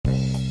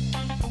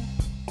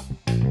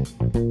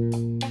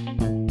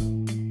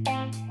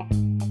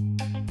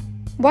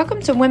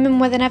Welcome to Women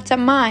with an Effed Up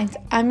Mind.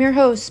 I'm your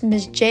host,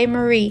 Ms. J.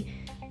 Marie,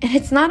 and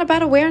it's not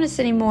about awareness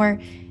anymore.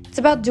 It's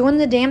about doing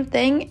the damn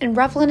thing and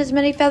ruffling as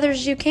many feathers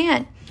as you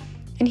can.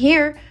 And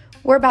here,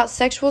 we're about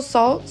sexual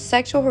assault,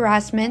 sexual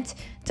harassment,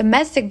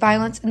 domestic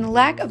violence, and the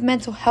lack of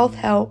mental health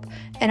help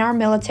in our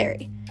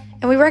military.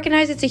 And we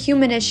recognize it's a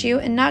human issue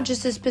and not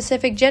just a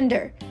specific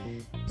gender.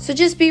 So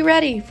just be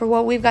ready for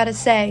what we've got to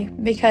say,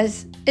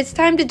 because it's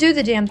time to do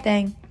the damn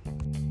thing.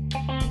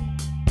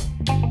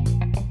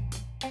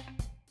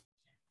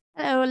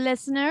 Hello,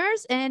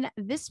 listeners, and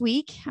this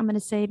week, I'm going to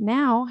say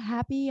now,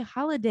 happy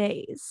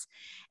holidays.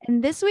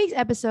 And this week's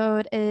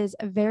episode is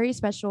very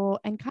special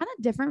and kind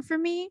of different for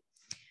me,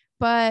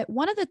 but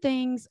one of the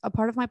things, a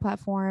part of my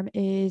platform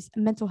is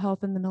mental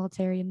health in the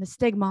military and the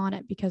stigma on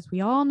it, because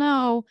we all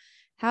know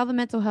how the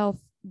mental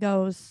health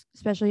goes,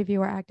 especially if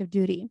you are active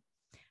duty.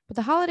 But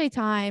the holiday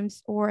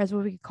times, or as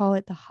what we could call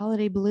it, the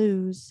holiday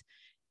blues,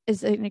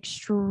 is an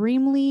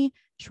extremely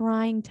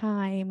trying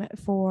time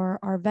for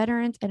our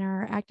veterans and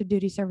our active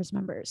duty service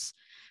members.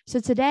 So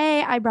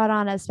today I brought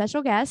on a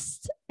special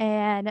guest,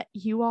 and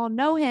you all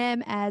know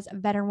him as a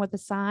veteran with a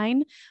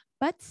sign,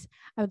 but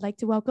I would like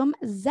to welcome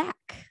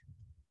Zach.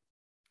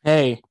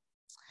 Hey.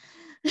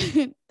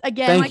 Again,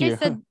 thank like you. I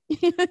said,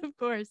 of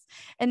course.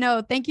 And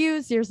no, thank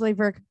you seriously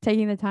for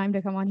taking the time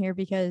to come on here,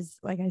 because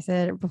like I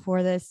said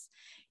before this,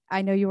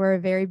 I know you were a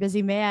very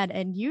busy man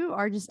and you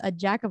are just a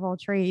jack of all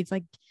trades.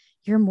 Like,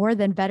 you're more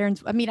than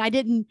veterans. I mean, I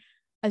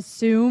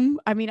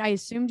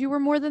assumed you were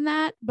more than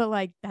that, but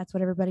like, that's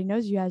what everybody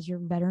knows you as. You're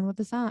a veteran with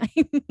a sign.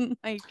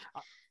 Like,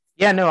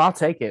 yeah, no, I'll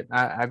take it.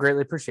 I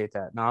greatly appreciate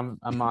that. No,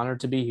 I'm honored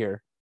to be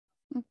here.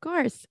 Of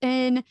course.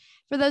 And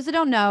for those that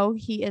don't know,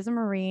 he is a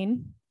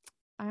Marine.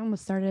 I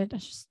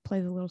just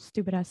played the little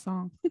stupid ass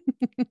song.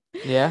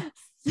 Yeah.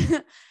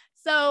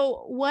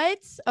 So like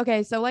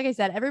I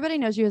said, everybody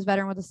knows you as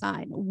veteran with a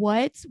sign.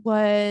 What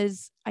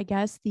was, I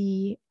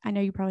know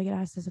you probably get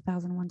asked this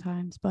 1,001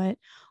 times, but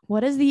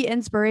what is the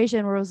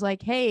inspiration where it was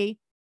like, hey,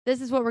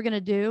 this is what we're going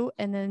to do.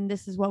 And then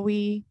this is what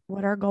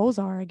our goals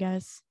are, I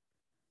guess.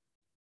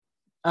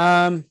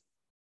 What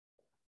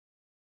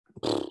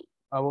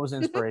was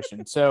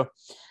inspiration? So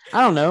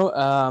I don't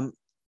know.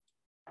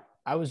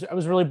 I was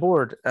really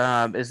bored.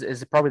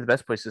 Is probably the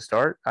best place to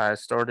start. I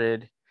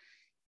started,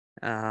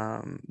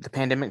 the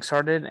pandemic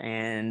started,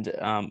 and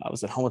I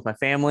was at home with my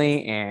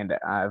family, and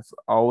I've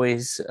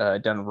always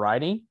done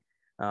writing.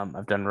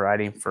 I've done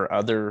writing for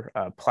other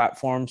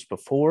platforms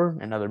before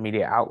and other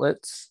media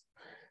outlets.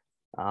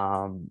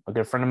 A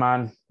good friend of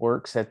mine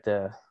works at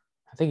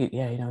he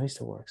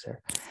still works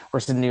there.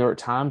 Works in the New York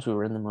Times. We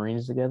were in the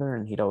Marines together,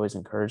 and he'd always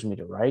encouraged me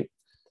to write.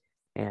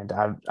 And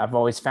I've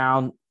always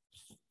found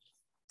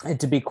it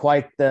to be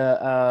quite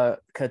the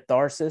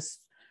catharsis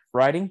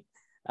writing.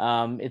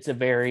 It's a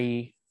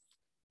very,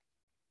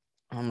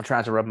 I'm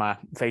trying to rub my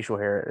facial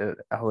hair.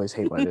 I always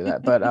hate when I do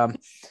that, but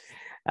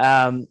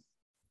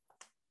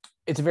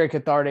it's a very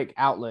cathartic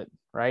outlet,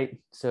 right?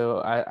 So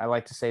I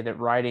like to say that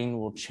writing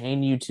will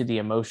chain you to the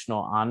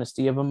emotional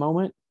honesty of a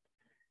moment.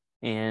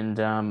 And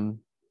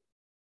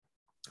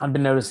I've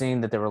been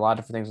noticing that there were a lot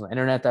of different things on the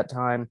internet at that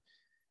time.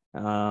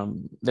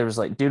 There was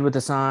like Dude with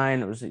a Sign.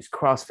 There was these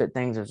CrossFit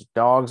things. There's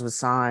dogs with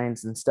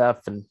signs and stuff.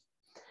 And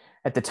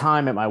at the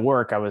time at my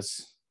work, I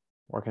was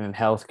working in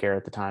healthcare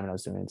at the time, and I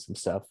was doing some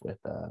stuff with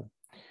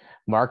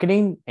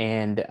marketing.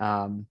 And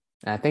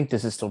I think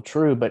this is still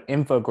true, but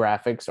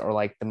infographics are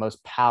like the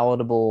most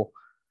palatable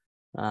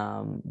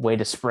way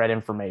to spread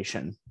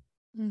information.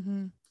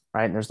 Mm-hmm.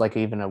 Right. And there's like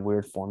even a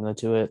weird formula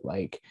to it,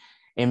 like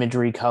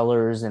imagery,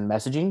 colors, and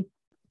messaging.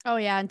 Oh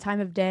yeah, and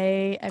time of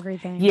day,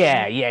 everything.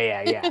 Yeah.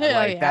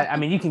 Like that. I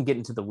mean, you can get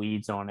into the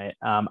weeds on it.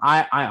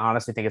 I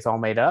honestly think it's all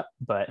made up,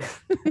 but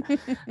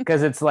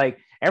because it's like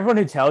everyone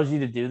who tells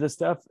you to do this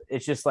stuff,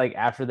 it's just like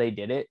after they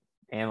did it,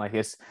 and like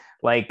it's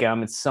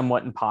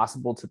somewhat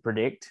impossible to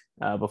predict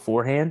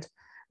beforehand.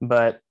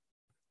 But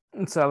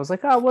so I was like,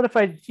 oh, what if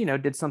I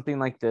did something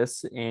like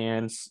this,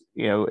 and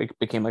it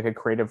became like a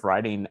creative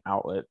writing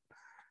outlet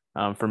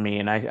for me,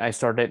 and I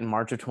started in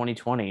March of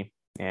 2020,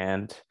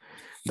 and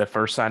the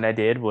first sign I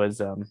did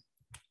was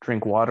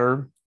drink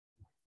water,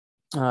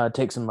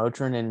 take some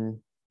Motrin,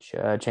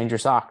 and change your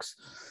socks.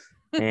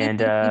 And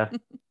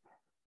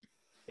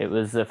it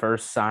was the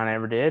first sign I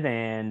ever did.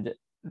 And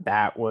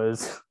that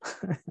was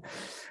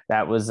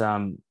where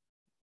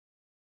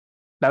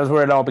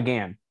it all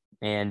began.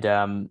 And,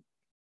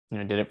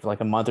 did it for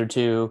like a month or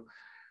two.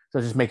 So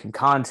just making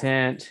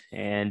content.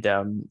 And,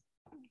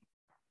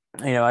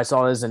 I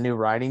saw it as a new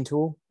writing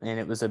tool, and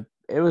it was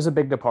a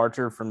big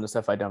departure from the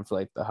stuff I'd done for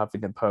like the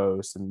Huffington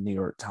Post and New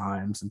York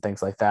Times and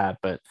things like that.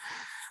 But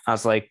I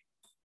was like,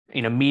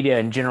 media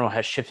in general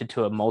has shifted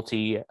to a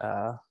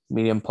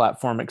multi-medium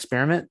platform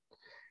experiment.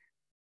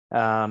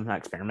 Not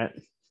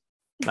experiment.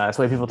 That's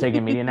the way people take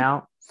in media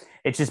now.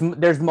 It's just,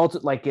 there's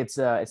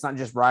it's not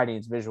just writing,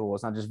 it's visual.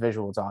 It's not just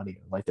visual, it's audio.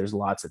 Like there's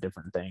lots of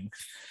different things.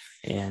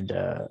 And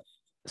so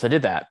I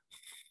did that.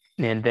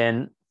 And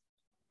then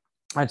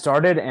I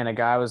started, and a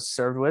guy I was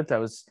served with, I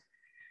was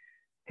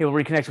he'll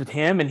reconnect with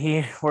him, and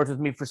he worked with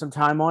me for some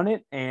time on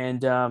it,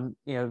 and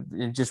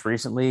just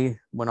recently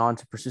went on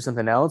to pursue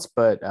something else,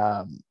 but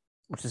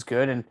which is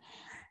good. And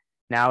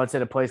now it's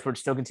at a place where it's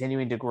still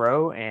continuing to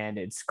grow, and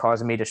it's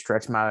causing me to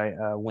stretch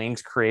my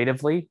wings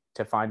creatively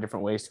to find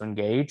different ways to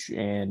engage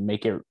and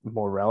make it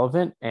more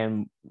relevant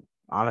and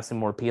honestly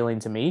more appealing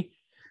to me.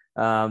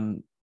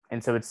 And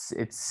so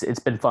it's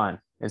been fun.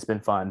 It's been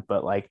fun,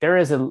 but like there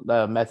is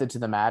a method to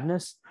the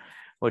madness,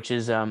 which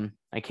is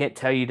I can't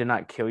tell you to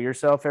not kill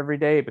yourself every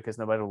day because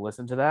nobody will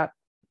listen to that.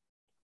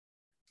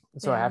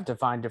 So I have to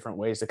find different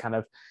ways to kind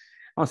of,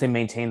 I don't say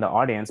maintain the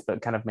audience,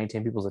 but kind of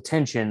maintain people's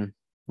attention.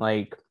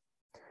 Like,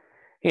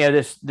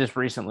 this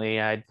recently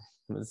I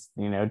was,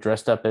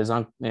 dressed up as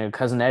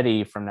Cousin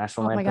Eddie from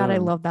National Lampoon. Oh my God, I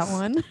love that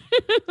one.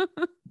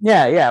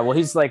 Yeah. Well,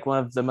 he's like one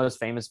of the most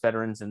famous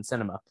veterans in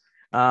cinema.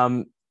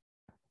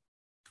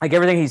 Like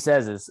everything he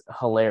says is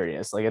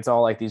hilarious. Like it's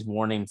all like these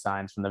warning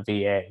signs from the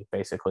VA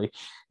basically.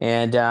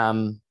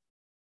 And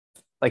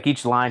like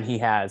each line he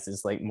has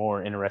is like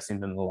more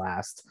interesting than the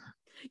last.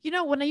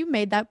 When you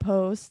made that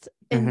post,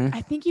 and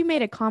I think you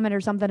made a comment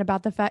or something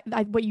about the fact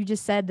what you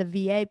just said, the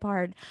VA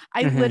part,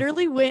 I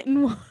literally went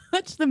and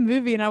watched the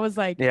movie and I was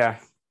like, yeah,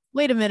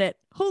 wait a minute.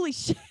 Holy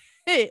shit.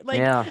 Like,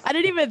 yeah. I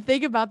didn't even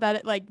think about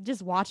that. Like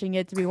just watching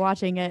it to be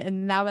watching it.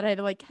 And now that I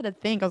had to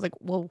think, I was like,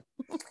 whoa.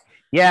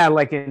 Yeah,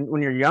 like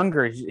when you're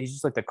younger, he's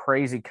just like the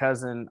crazy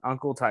cousin,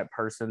 uncle type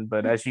person.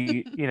 But as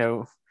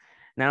now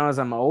as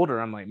I'm older,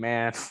 I'm like,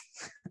 man,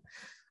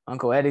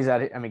 Uncle Eddie's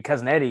out here. I mean,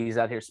 Cousin Eddie's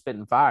out here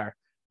spitting fire.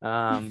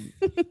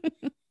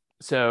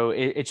 So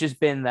it's just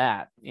been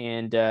that.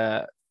 And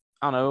I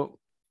don't know,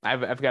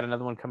 I've got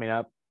another one coming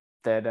up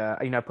that,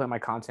 I put my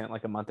content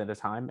like a month at a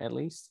time at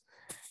least.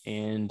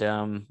 And I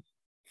don't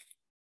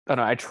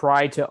know, I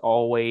try to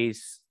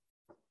always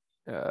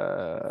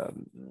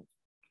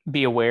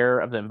be aware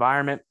of the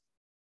environment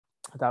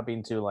without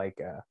being too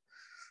like I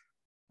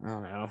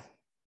don't know,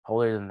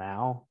 holier than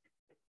thou,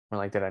 or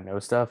like that I know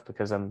stuff,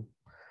 because I'm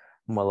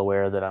well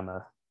aware that I'm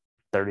a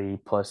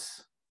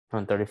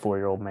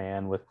 34-year-old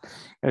man with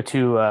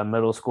two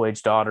middle school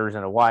age daughters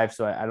and a wife,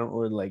 so I don't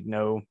really like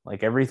know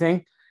like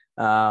everything.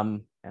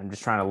 I'm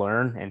just trying to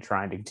learn and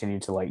trying to continue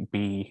to like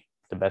be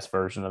the best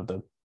version of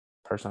the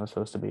person I'm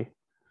supposed to be.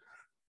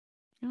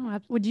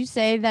 Would you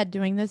say that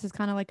doing this is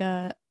kind of like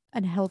a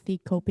healthy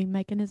coping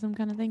mechanism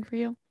kind of thing for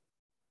you?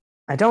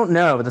 I don't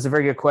know, but that's a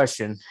very good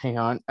question. Hang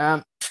on.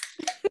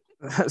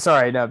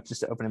 Sorry, no,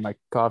 just opening my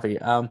coffee.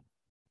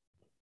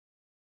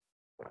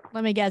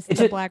 Let me guess,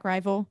 the Black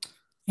Rifle.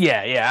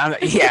 Yeah.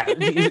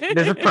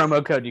 There's a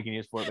promo code you can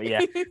use for it, but yeah,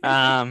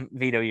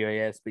 Vito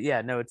UAS. But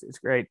yeah, no, it's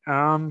great.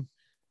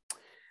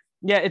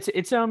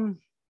 It's a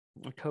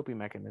coping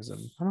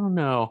mechanism. I don't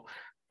know.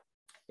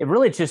 It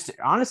really just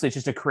honestly, it's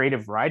just a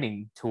creative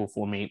writing tool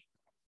for me.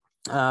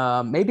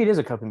 Maybe it is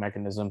a coping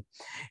mechanism.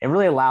 It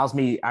really allows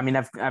me. I mean,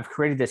 I've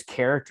created this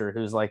character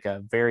who's like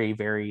a very,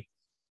 very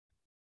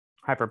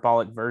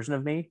hyperbolic version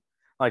of me.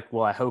 Like,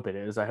 well, I hope it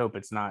is. I hope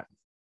it's not.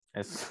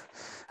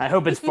 I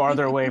hope it's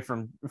farther away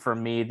from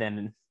me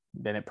than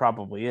it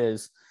probably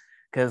is,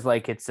 because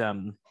like it's I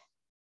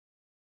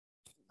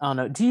don't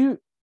know. Do you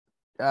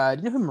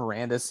know who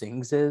Miranda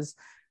Sings is?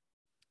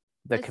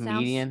 The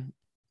comedian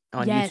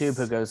on YouTube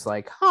who goes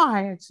like,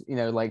 "Hi," it's,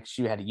 like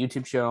she had a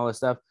YouTube show and all this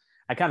stuff.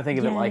 I kind of think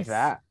of it like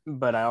that,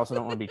 but I also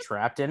don't want to be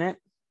trapped in it.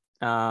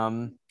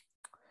 So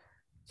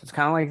it's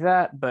kind of like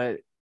that, but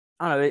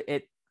I don't know.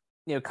 It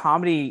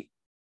comedy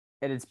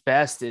at its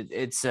best,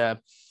 it's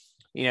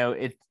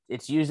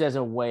used as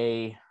a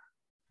way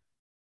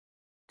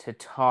to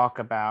talk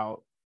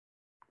about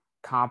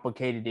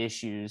complicated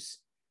issues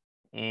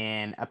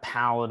in a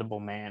palatable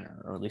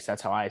manner, or at least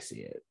that's how I see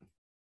it.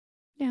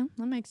 Yeah,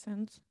 that makes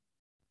sense.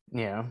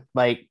 Yeah,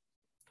 like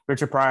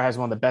Richard Pryor has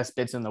one of the best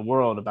bits in the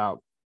world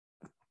about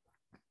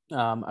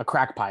a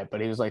crack pipe,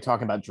 but he was like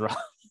talking about drugs.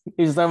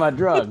 He was talking about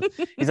drugs.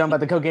 He's talking about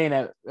the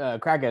cocaine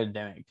crack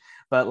epidemic.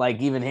 But like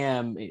even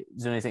him doing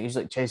anything, he's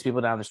like chase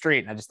people down the street,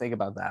 and I just think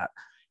about that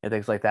and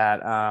things like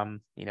that.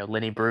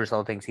 Lenny Bruce,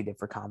 all the things he did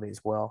for comedy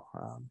as well.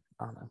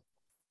 I don't know.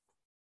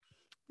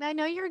 I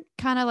know you're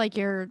kind of like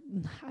I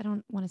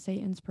don't want to say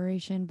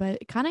inspiration,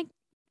 but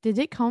did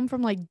it come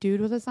from like Dude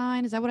with a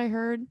Sign? Is that what I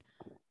heard?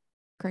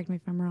 Correct me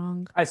if I'm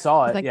wrong. I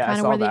saw it. Like kind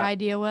of where the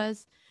idea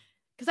was.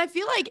 Because I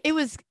feel like it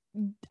was,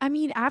 I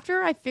mean,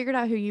 after I figured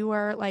out who you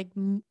were, like,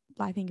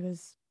 I think it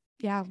was,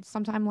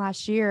 sometime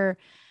last year.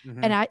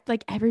 Mm-hmm. And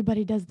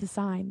everybody does the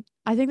sign.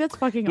 I think that's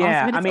fucking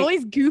awesome. And it's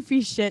always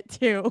goofy shit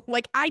too.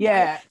 Like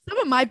some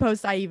of my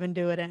posts, I even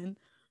do it in.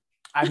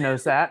 I've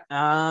noticed that.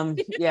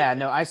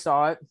 I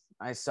saw it.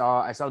 I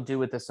saw Dude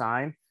with the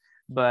Sign,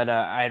 but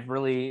I'd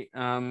really,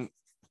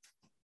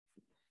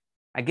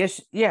 I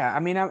guess, I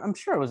mean, I'm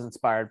sure I was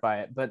inspired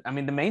by it, but I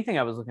mean, the main thing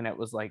I was looking at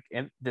was like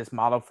this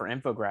model for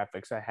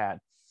infographics I had,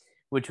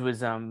 which was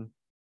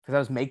because I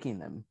was making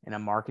them in a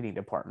marketing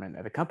department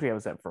at a company I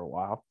was at for a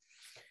while.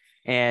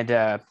 And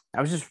I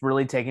was just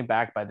really taken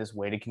back by this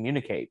way to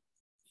communicate,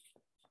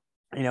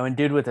 and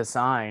Dude with a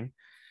Sign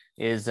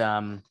is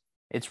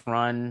it's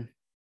run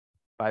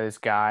by this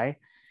guy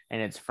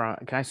and it's from.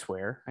 Can I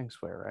swear? I can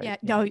swear, right? Yeah.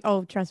 No.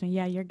 Oh, trust me.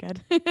 Yeah, you're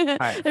good. All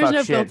right. There's Fuck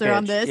no shit, filter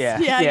on bitch. this. Yeah.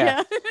 Yeah.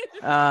 Yeah.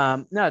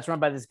 Yeah. No, it's run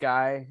by this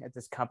guy at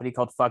this company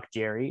called Fuck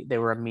Jerry. They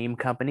were a meme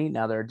company.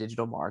 Now they're a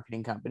digital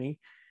marketing company.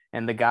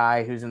 And the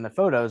guy who's in the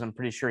photos, I'm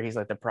pretty sure he's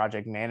like the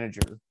project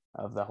manager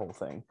of the whole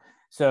thing.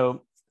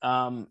 So,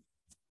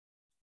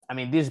 I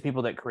mean, these are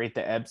people that create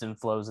the ebbs and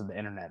flows of the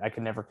internet. I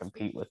can never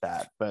compete with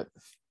that. But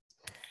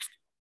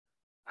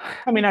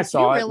I mean, I But you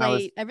saw it and I was,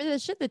 relate every the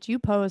shit that you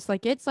post,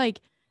 like it's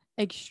like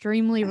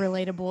extremely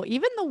relatable.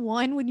 Even the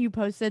one when you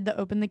posted the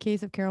open the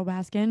case of Carol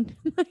Baskin,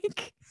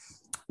 like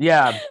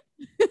yeah,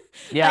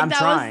 like I'm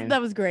trying.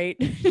 that was great.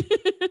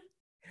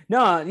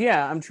 No,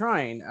 yeah, I'm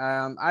trying.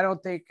 I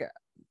don't think,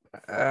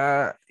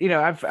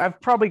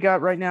 I've probably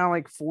got right now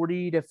like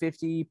 40 to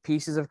 50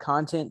 pieces of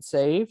content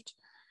saved,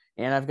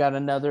 and I've got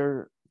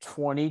another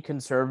 20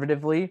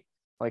 conservatively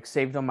like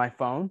saved on my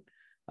phone.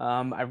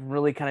 I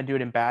really kind of do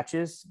it in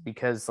batches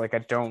because like I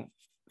don't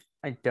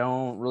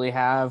really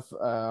have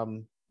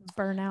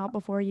Burn out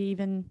before you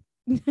even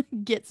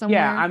get yeah,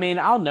 somewhere. I mean,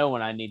 I'll know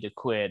when I need to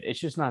quit. It's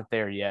just not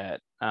there yet.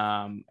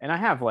 And I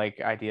have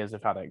like ideas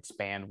of how to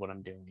expand what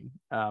I'm doing.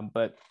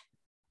 But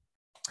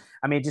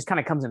I mean, it just kind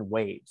of comes in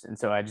waves. And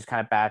so I just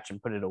kind of batch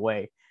and put it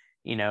away,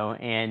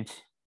 and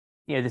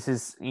this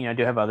is, I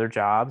do have other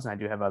jobs and I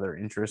do have other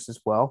interests as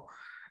well.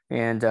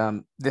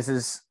 And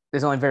this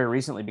only very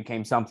recently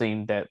became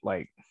something that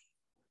like,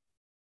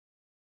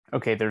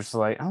 okay, there's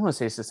like, I don't want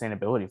to say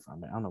sustainability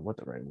from it. I don't know what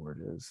the right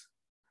word is.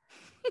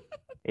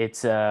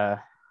 It's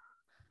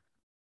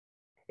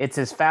it's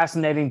as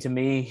fascinating to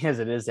me as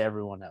it is to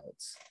everyone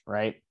else,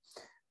 right?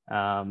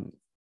 Um,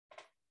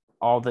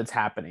 all that's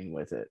happening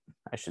with it,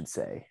 I should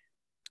say.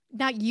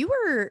 Now you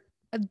were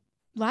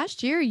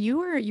last year you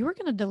were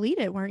gonna delete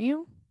it, weren't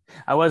you?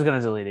 I was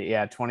gonna delete it.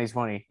 Yeah,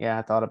 2020. Yeah,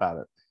 I thought about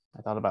it.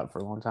 I thought about it for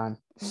a long time.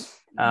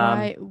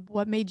 Why?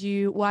 What made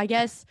you? Well, I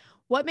guess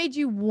what made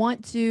you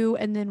want to,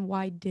 and then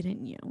why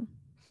didn't you?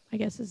 I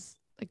guess is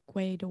like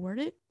way to word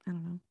it. I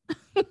don't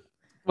know.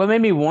 What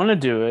made me want to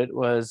do it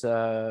was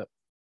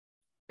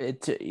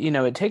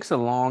it takes a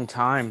long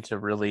time to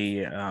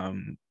really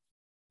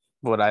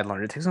what I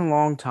learned. It takes a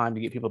long time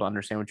to get people to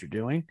understand what you're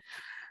doing.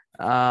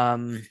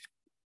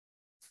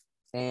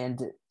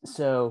 And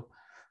so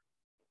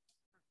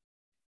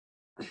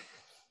let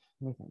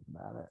me think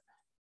about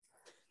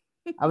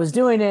it. I was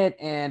doing it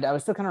and I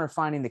was still kind of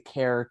refining the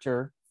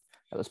character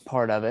that was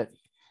part of it.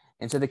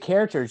 And so the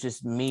character is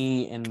just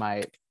me in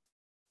my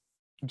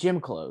gym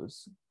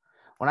clothes.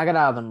 When I got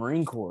out of the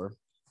Marine Corps,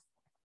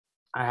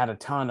 I had a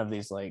ton of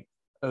these like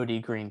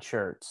OD green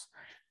shirts.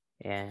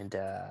 And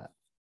I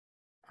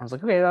was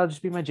like, okay, that'll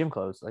just be my gym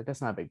clothes. Like,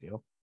 that's not a big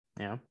deal.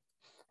 They're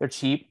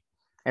cheap.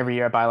 Every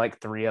year I buy like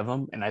 3 of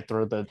them and I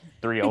throw the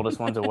 3 oldest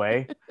ones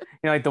away.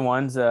 Like the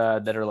ones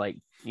that are like,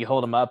 you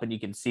hold them up and you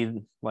can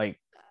see like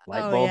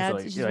light Oh bulbs. yeah,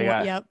 Like, it's just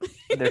yep.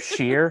 they're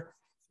sheer.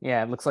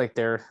 Yeah, it looks like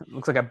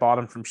I bought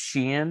them from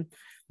Shein,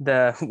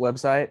 the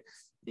website.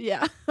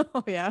 Yeah.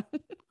 Oh yeah.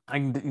 I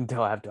can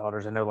tell I have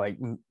daughters. I know like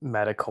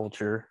meta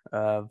culture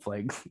of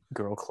like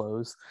girl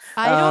clothes.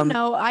 I don't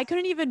know. I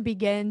couldn't even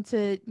begin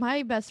to.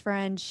 My best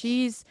friend,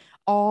 she's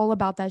all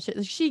about that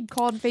shit. She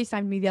called and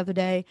FaceTimed me the other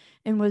day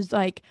and was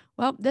like,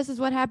 "Well, this is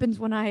what happens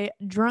when I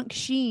drunk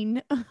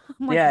Sheen." I'm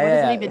like,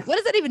 Yeah, what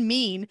does that even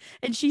mean?"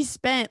 And she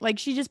spent like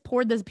she just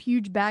poured this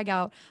huge bag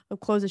out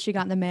of clothes that she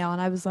got in the mail, and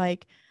I was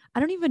like,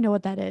 I don't even know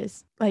what that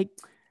is. Like,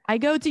 I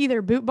go to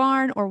either Boot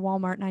Barn or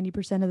Walmart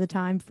 90% of the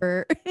time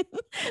for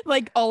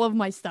like all of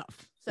my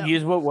stuff. So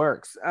use what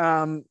works.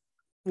 So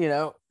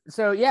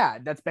yeah,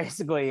 that's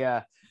basically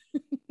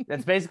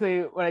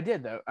what I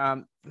did though.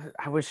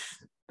 I wish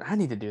I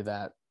need to do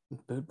that.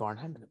 Boot Barn.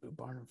 I haven't been to Boot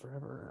Barn in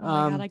forever. oh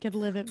my God, I could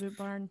live at Boot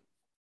Barn.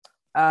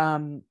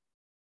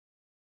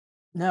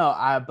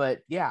 No, but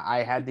yeah,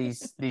 I had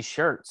these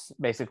shirts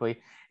basically,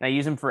 and I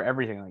use them for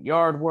everything, like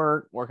yard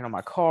work, working on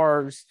my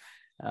cars.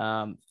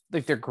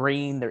 Like they're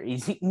green, they're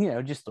easy,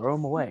 just throw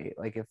them away.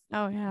 Like if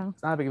Oh yeah.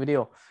 it's not a big of a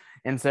deal.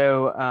 And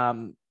so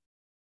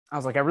I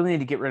was like, I really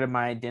need to get rid of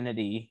my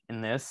identity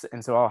in this,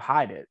 and so I'll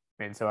hide it.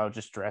 And so I'll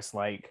just dress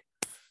like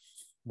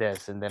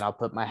this, and then I'll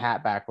put my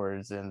hat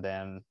backwards, and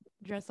then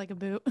Dress like a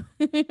boot.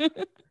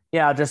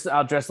 yeah,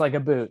 I'll dress like a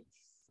boot,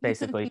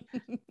 basically.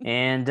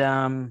 And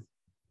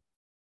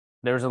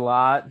there was a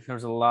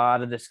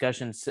lot of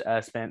discussions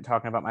spent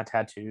talking about my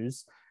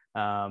tattoos.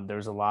 There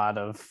was a lot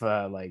of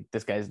like,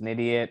 this guy's an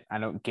idiot, I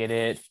don't get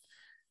it,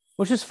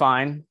 which is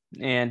fine.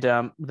 And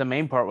the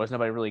main part was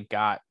nobody really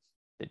got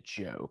the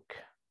joke.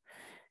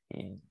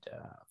 And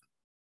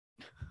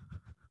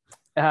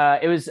I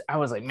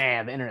was like,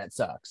 man, the internet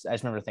sucks. I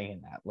just remember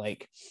thinking that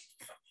like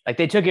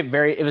they took it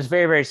it was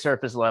very, very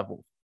surface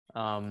level,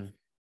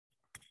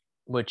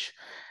 which,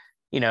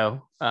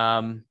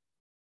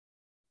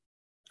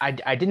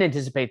 I didn't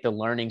anticipate the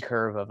learning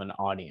curve of an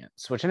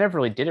audience, which I never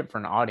really did it for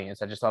an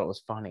audience. I just thought it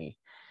was funny.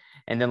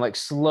 And then like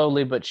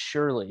slowly but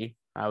surely,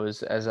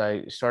 as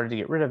I started to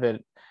get rid of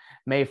it,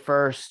 May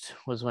 1st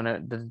was when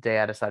the day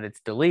I decided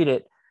to delete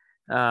it.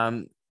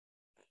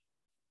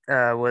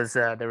 was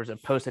there was a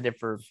post I did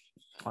for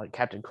like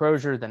Captain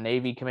Crozier, the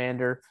Navy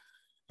commander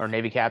or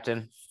Navy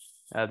captain,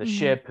 the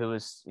ship, who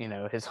was,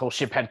 his whole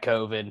ship had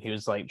COVID. He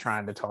was like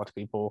trying to talk to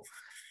people,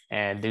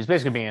 and he was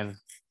basically being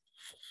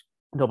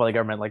told by the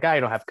government, like, "Oh, you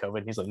don't have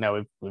COVID." He's like,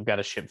 "No, we've got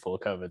a ship full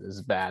of COVID. This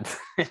is bad."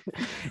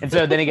 And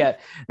so then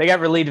they got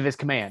relieved of his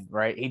command.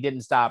 Right? He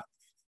didn't stop.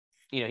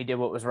 He did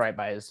what was right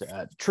by his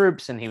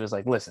troops, and he was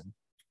like, "Listen,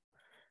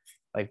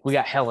 like, we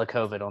got hella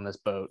COVID on this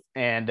boat."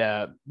 And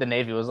the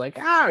Navy was like,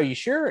 "Are you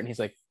sure?" And he's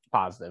like,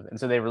 "Positive." And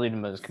so they relieved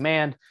him of his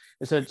command.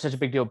 And so it's such a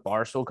big deal.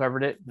 Barstool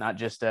covered it, not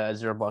just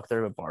Zero Block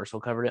 30, but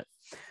Barstool covered it.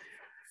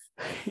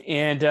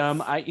 And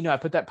I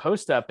put that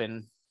post up,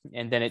 and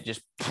then it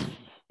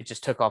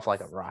just took off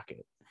like a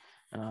rocket.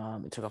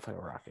 It took off like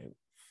a rocket,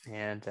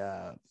 and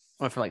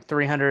went from like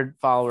 300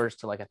 followers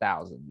to like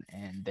 1,000,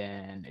 and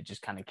then it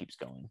just kind of keeps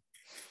going.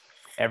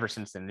 Ever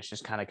since then, it's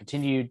just kind of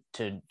continued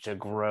to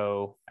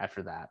grow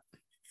after that.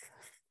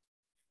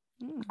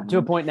 To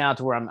a point now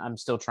to where I'm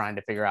still trying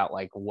to figure out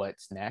like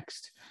what's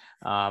next.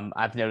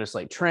 I've noticed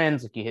like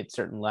trends, like you hit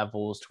certain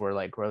levels to where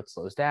like growth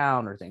slows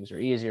down, or things are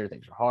easier,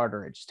 things are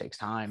harder. It just takes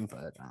time.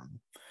 But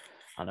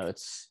I don't know.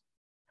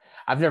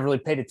 I've never really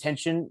paid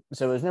attention,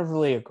 so it was never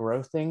really a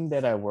growth thing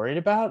that I worried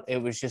about.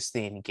 It was just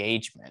the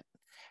engagement,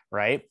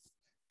 right?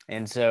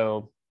 And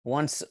so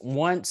once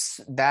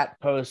that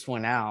post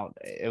went out,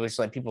 it was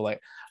like people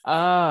like,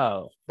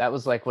 "Oh," that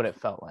was like what it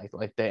felt like.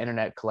 Like the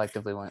internet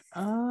collectively went,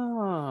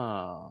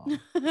 "Oh," you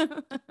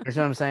know what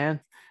I'm saying?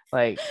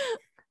 Like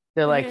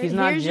they're like, "He's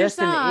not Here's just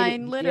your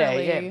sign, an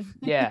idiot."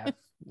 literally.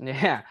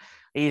 Yeah.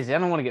 Easy. I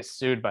don't want to get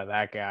sued by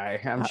that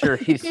guy. I'm sure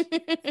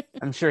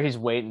he's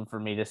waiting for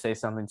me to say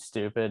something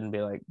stupid and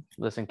be like,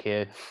 "Listen,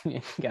 kid, you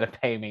gotta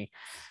pay me."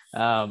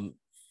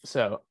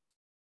 So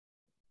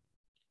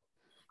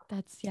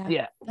That's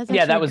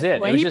that was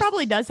it. He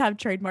probably does have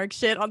trademark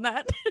shit on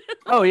that.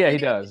 Oh yeah, he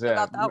does.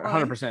 Yeah, about that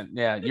 100%.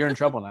 Yeah, you're in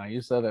trouble now.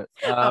 You said it.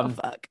 Oh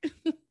fuck.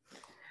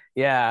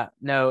 Yeah,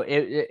 no,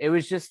 it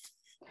was just,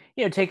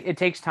 it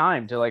takes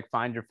time to like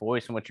find your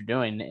voice and what you're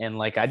doing, and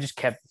like I just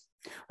kept.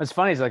 What's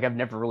funny is like I've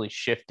never really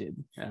shifted.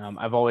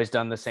 I've always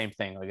done the same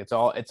thing. Like it's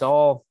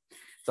all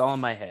in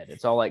my head.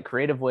 It's all like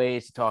creative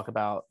ways to talk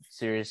about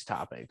serious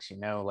topics.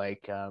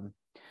 Like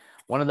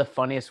one of the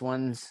funniest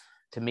ones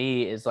to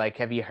me is like,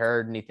 have you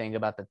heard anything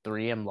about the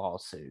 3M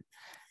lawsuit?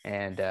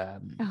 And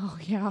oh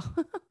yeah.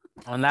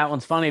 and that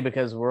one's funny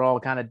because we're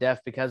all kind of deaf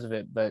because of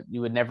it, but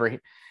you would never.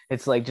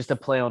 It's like just a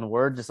play on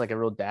words, just like a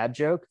real dad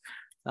joke.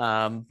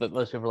 But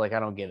most people are like, I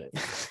don't get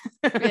it.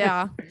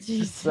 Yeah.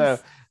 Jesus. So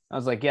I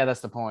was like, yeah,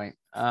 that's the point.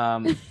 So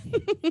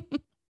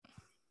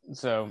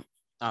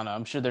I don't know.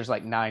 I'm sure there's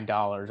like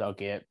 $9 I'll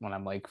get when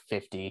I'm like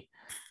 50,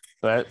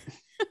 but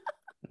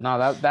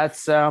no,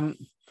 that's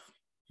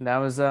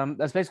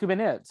basically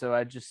been it. So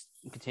I just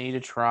continue to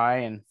try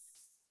and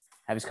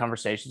have these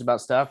conversations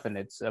about stuff, and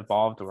it's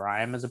evolved where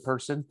I am as a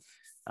person.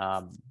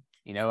 I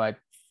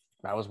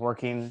was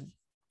working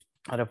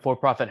at a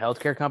for-profit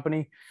healthcare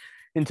company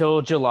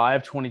until July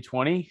of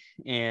 2020,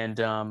 and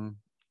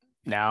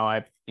now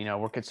I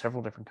work at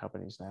several different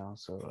companies now.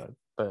 So,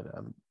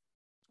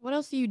 what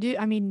else do you do?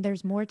 I mean,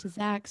 there's more to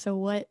Zach. So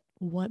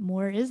what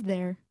more is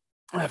there?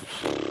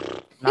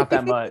 Not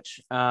that much,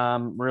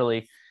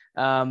 really.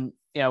 I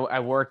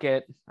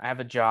have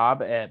a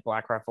job at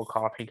Black Rifle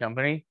Coffee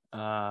Company.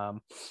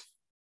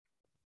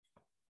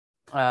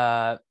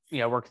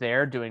 Work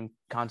there doing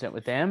content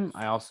with them.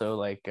 I also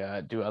like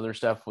do other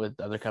stuff with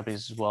other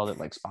companies as well that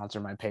like sponsor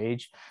my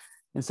page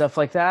and stuff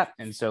like that.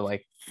 And so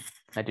like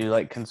I do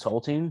like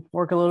consulting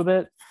work a little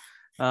bit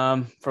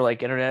for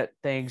like internet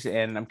things,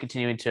 and I'm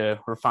continuing to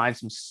refine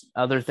some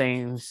other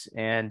things,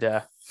 and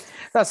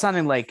not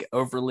sounding like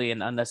overly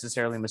and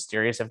unnecessarily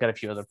mysterious. I've got a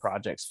few other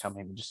projects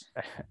coming.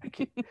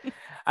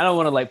 I don't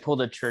want to like pull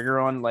the trigger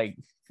on like,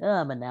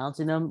 I'm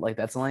announcing them, like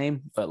that's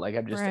lame, but like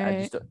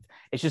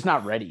it's just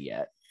not ready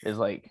yet. Is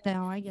like,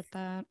 no, I get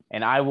that.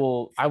 And I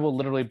will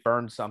literally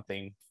burn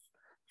something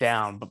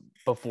down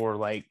before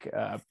like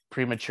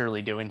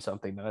prematurely doing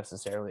something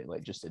necessarily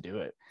like just to do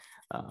it.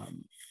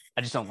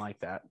 I just don't like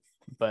that,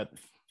 but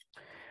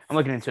I'm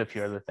looking into a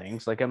few other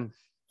things. Like I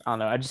don't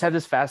know. I just have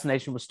this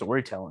fascination with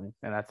storytelling,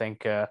 and I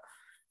think I'm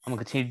gonna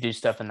continue to do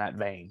stuff in that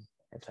vein,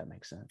 if that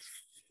makes sense.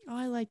 Oh,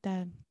 I like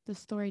that. The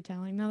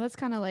storytelling. No, that's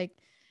kind of like,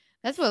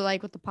 that's what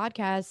like with the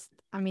podcast.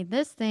 I mean,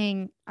 this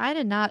thing, I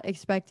did not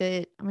expect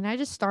it. I mean, I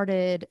just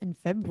started in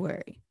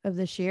February of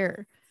this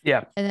year.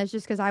 Yeah. And that's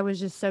just because I was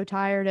just so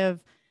tired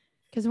of,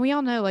 because we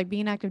all know like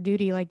being active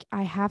duty, like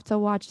I have to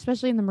watch,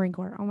 especially in the Marine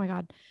Corps. Oh my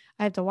God.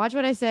 I have to watch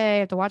what I say. I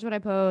have to watch what I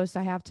post.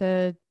 I have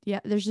to,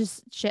 there's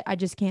just shit I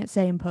just can't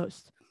say and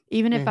post.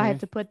 Even if I have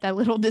to put that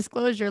little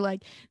disclosure,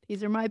 like,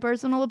 these are my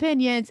personal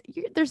opinions,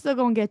 they're still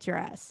going to get your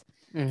ass.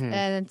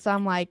 And so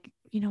I'm like,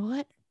 you know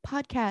what?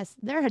 Podcast,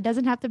 there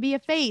doesn't have to be a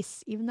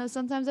face, even though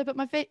sometimes I put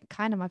my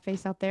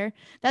face out there.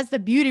 That's the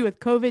beauty with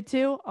COVID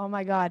too. Oh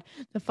my God,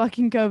 the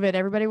fucking COVID.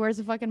 Everybody wears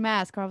a fucking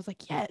mask. I was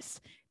like, yes,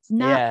 it's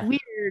not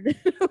weird.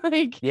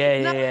 Like,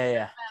 yeah.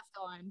 Mask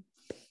on.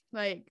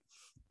 Like,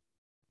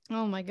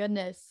 oh my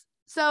goodness.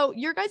 So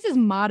your guys'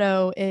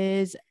 motto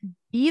is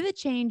be the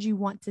change you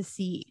want to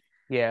see.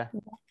 Yeah.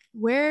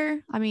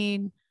 Where, I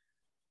mean,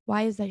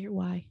 why is that your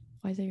why?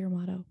 Why is that your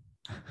motto?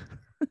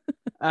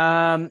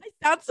 I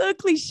sound so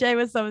cliche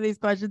with some of these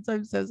questions.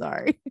 I'm so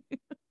sorry.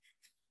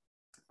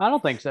 I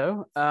don't think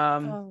so.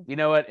 You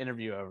know what?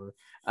 Interview over.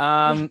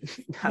 I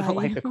don't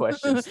like the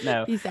questions.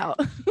 No. Peace out.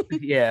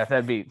 Yeah,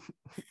 that'd be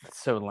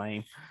so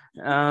lame.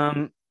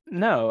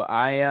 No,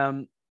 I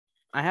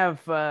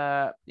have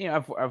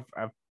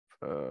I've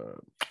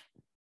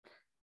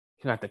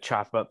you have to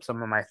chop up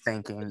some of my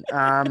thinking.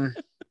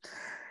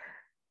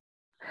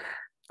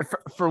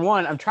 For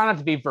one, I'm trying not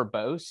to be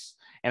verbose,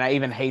 and I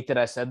even hate that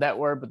I said that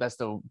word, but that's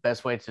the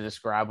best way to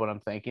describe what I'm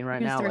thinking right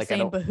now. Start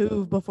saying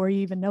behoove before you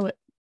even know it.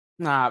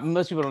 Nah,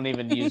 most people don't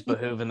even use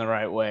behoove in the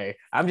right way.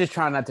 I'm just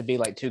trying not to be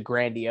like too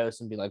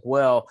grandiose and be like,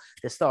 well,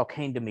 this all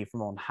came to me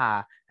from on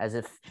high, as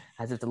if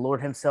the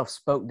Lord himself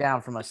spoke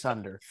down from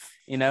asunder.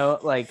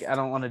 Like I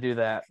don't want to do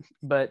that.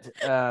 But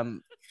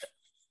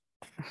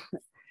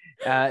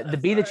the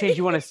be the change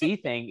you want to see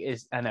thing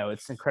is, I know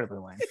it's incredibly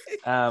lame.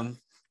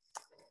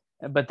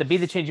 But the be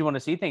the change you want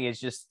to see thing is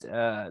just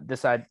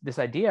this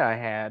idea I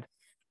had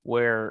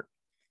where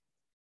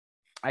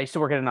I used to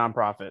work at a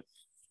nonprofit.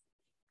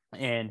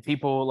 And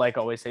people like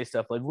always say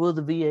stuff like, well,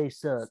 the VA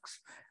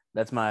sucks.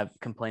 That's my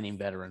complaining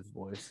veteran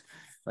voice.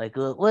 Like,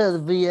 well,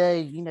 the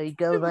VA, you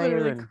go I'm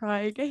there and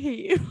crying. I hate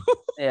you.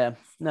 Yeah,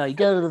 no, you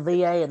go to the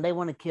VA and they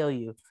want to kill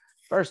you.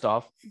 First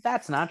off,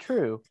 that's not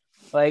true.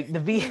 Like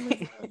the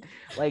VA,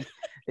 like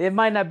it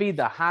might not be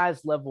the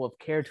highest level of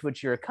care to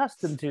which you're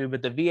accustomed to,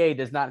 but the VA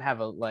does not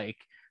have a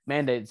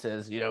mandate that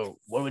says,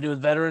 what do we do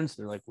with veterans?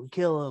 They're like, we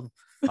kill them.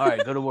 All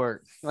right, go to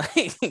work.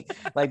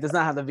 Like that's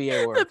not how the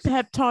VA works. The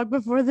pep talk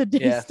before the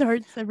day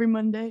starts every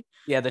Monday.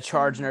 Yeah, the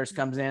charge nurse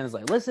comes in and is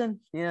like, listen,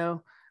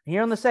 here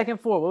on the second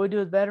floor, what do we do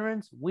with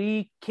veterans?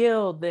 We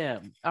killed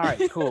them. All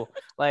right, cool.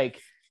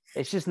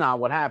 It's just not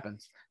what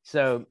happens.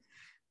 So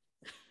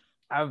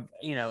I've,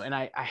 and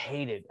I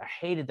hated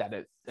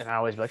that. And I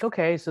always be like,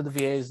 okay, so the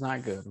VA is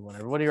not good or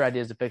whatever. What are your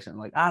ideas to fix it? I'm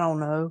like, I don't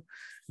know.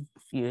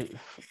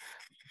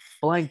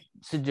 Blank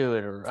should do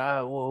it, or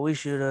well, we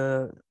should.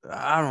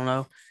 I don't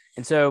know.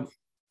 And so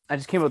I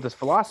just came up with this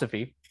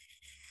philosophy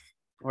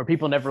where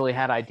people never really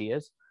had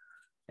ideas,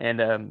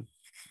 and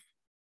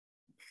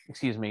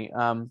excuse me,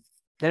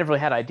 they never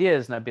really had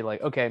ideas, and I'd be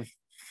like, okay,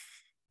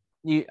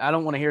 I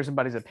don't want to hear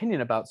somebody's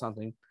opinion about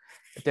something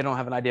if they don't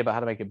have an idea about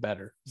how to make it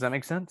better. Does that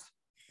make sense?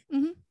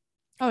 Mm-hmm.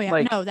 Oh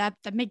yeah, no, that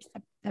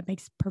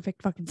makes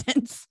perfect fucking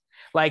sense.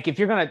 Like if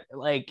you're gonna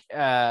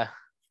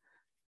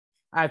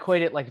I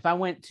equate it like if I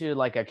went to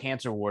like a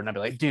cancer ward and I'd be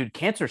like, dude,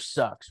 cancer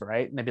sucks,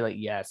 right? And they'd be like,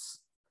 yes.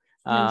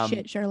 No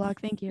shit, Sherlock.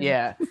 Thank you.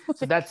 Yeah.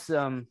 So that's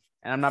and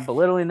I'm not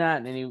belittling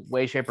that in any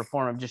way, shape, or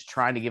form. I'm just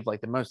trying to give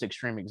like the most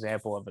extreme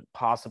example of it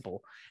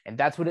possible. And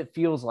that's what it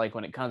feels like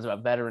when it comes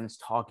about veterans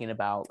talking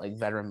about like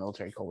veteran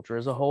military culture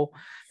as a whole.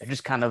 They're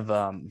just kind of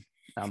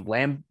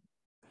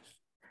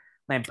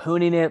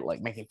lampooning it,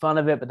 like making fun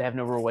of it, but they have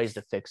no real ways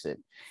to fix it.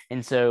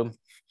 And so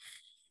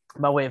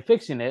my way of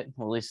fixing it,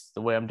 or at least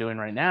the way I'm doing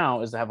right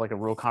now, is to have like a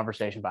real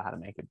conversation about how to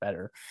make it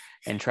better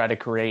and try to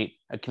create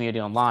a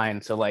community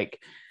online. So like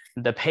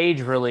the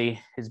page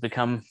really has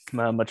become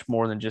much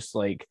more than just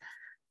like,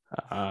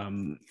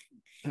 like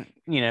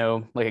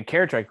a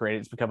character I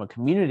created. It's become a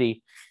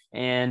community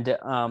and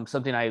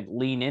something I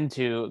lean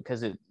into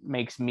because it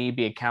makes me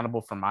be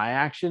accountable for my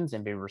actions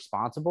and be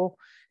responsible.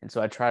 And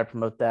so I try to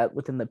promote that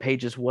within the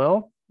page as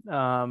well.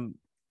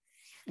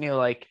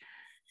 Like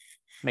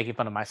making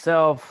fun of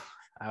myself.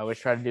 I always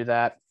try to do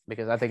that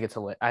because I think it's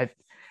hilarious. Not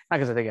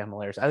because I think I'm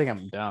hilarious. I think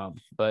I'm dumb,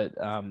 but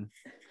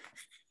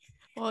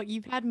well,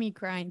 you've had me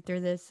crying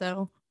through this,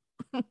 so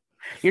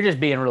you're just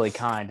being really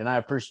kind, and I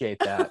appreciate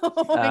that.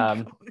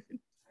 I'm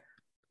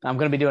going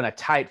to be doing a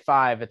tight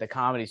 5 at the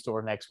Comedy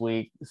Store next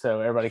week,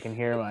 so everybody can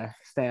hear my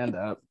stand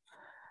up.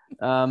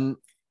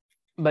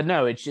 But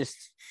no, it's just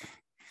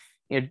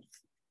I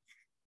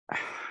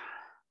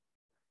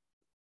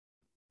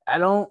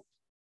don't.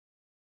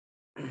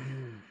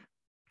 I'm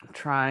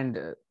trying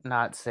to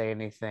not say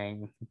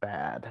anything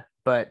bad,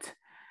 but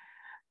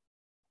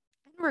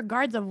in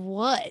regards of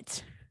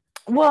what?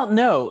 Well,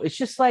 no, it's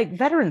just like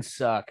veterans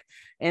suck,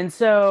 and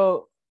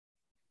so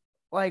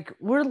like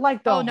we're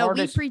like the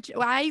hardest. We preach.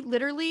 I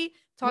literally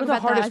talk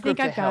about that. I think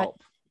I've got.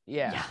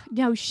 Yeah.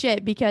 No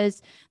shit,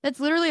 because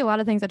that's literally a lot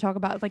of things I talk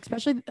about. Like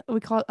especially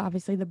we call it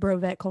obviously the bro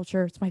vet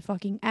culture. It's my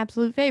fucking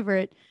absolute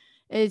favorite.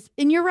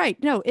 And you're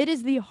right. No, it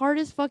is the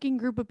hardest fucking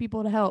group of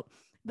people to help.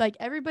 Like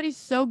everybody's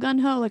so gun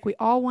ho, like we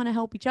all want to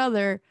help each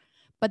other,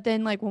 but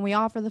then like when we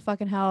offer the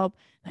fucking help,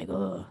 like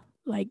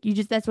like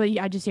that's what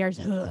I just hear is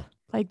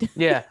like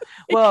yeah.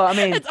 Well, I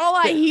mean that's all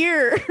I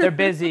hear. They're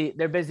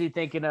busy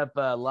thinking up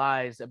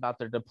lies about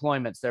their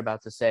deployments they're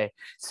about to say.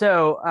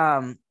 So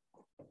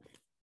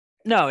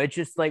no, it's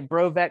just like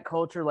bro vet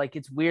culture. Like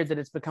it's weird that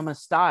it's become a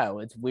style.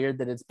 It's weird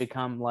that it's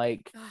become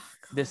like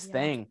this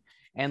thing,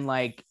 and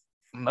like.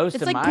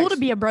 It's like cool to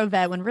be a bro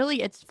vet when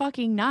really it's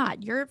fucking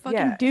not. You're a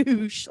fucking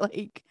douche.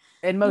 Like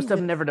and most Jesus. of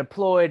them never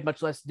deployed,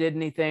 much less did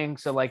anything.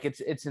 So like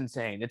it's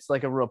insane. It's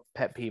like a real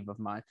pet peeve of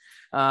mine.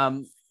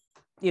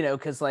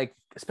 Because like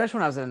especially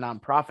when I was in a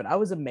nonprofit, I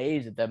was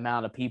amazed at the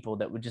amount of people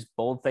that would just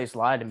bold-faced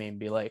lie to me and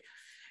be like,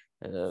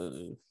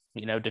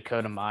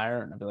 Dakota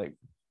Meyer, and I'd be like,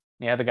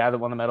 yeah, the guy that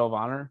won the Medal of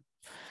Honor.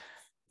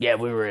 Yeah,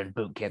 we were in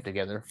boot camp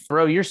together.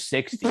 Bro, you're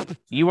 60.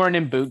 You weren't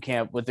in boot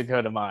camp with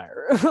Dakota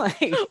Meyer.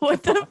 Like,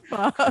 what the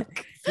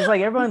fuck? Just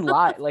like everyone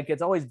lied. Like,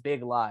 it's always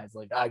big lies.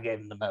 Like, I gave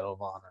him the Medal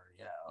of Honor.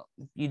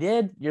 You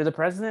did? You're the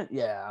president?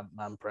 Yeah,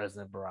 I'm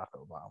President Barack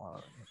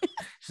Obama.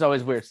 Just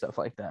always weird stuff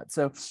like that.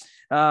 So,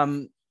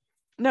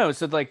 no.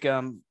 So, like,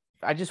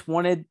 I just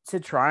wanted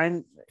to try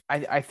and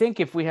I think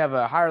if we have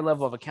a higher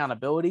level of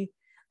accountability,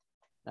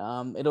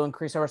 it'll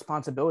increase our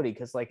responsibility,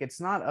 because like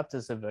it's not up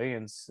to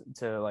civilians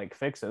to like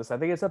fix this. I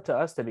think it's up to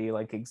us to be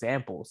like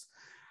examples.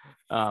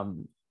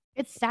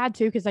 It's sad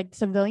too, because like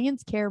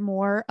civilians care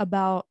more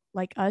about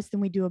like us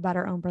than we do about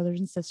our own brothers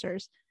and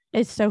sisters.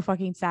 It's so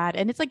fucking sad.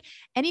 And it's like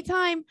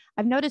anytime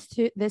I've noticed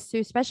this too,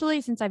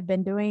 especially since I've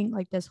been doing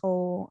like this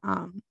whole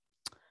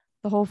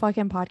the whole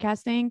fucking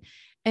podcasting,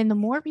 and the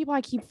more people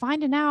I keep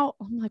finding out,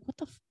 I'm like, what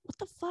the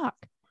fuck?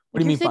 What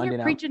do you mean sitting finding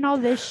here out? preaching all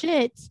this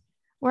shit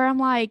where I'm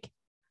like,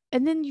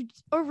 and then you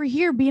over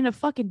here being a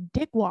fucking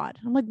dickwad.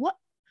 I'm like, what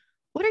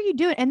are you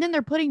doing? And then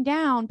they're putting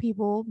down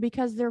people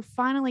because they're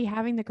finally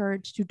having the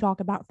courage to talk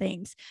about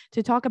things,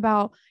 to talk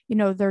about,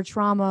 their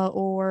trauma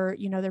or,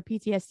 their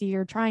PTSD,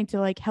 or trying to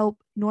like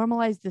help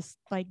normalize this,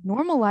 like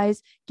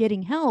normalize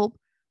getting help.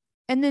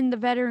 And then the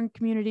veteran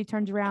community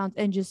turns around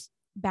and just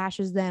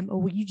bashes them. Oh,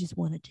 well, you just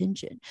want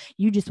attention.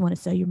 You just want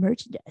to sell your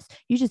merchandise.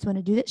 You just want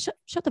to do that.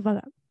 Shut the fuck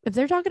up. If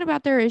they're talking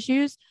about their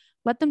issues,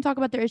 let them talk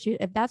about their issues.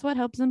 If that's what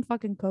helps them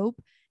fucking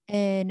cope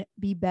and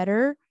be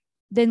better,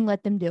 then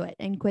let them do it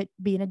and quit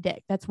being a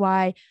dick. That's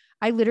why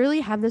I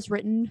literally have this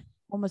written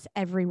almost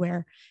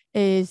everywhere,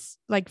 is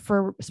like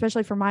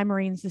especially for my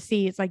Marines to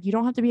see. It's like, you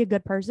don't have to be a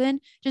good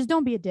person. Just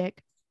don't be a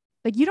dick.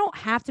 Like, you don't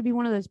have to be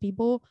one of those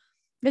people.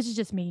 This is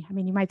just me. I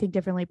mean, you might think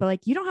differently, but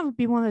like, you don't have to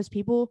be one of those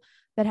people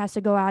that has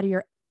to go out of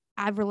your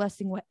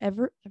everlasting way,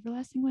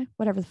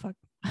 whatever the fuck,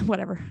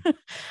 whatever.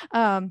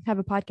 Have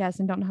a podcast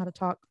and don't know how to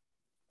talk.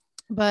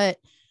 But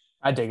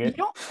I dig it.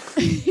 You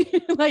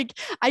don't, like,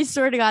 I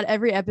swear to God,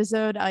 every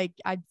episode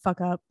I'd fuck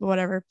up,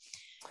 whatever.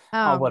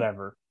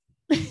 Whatever.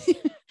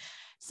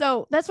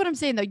 So that's what I'm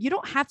saying, though. You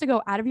don't have to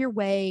go out of your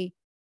way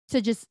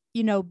to just,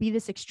 be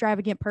this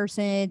extravagant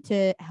person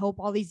to help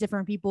all these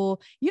different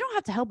people. You don't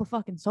have to help a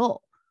fucking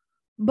soul,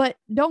 but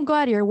don't go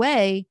out of your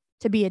way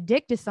to be a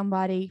dick to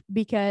somebody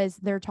because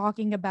they're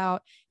talking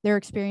about their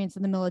experience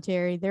in the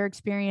military, their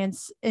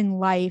experience in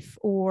life,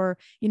 or,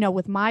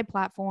 with my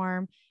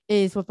platform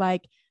is with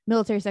like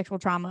military sexual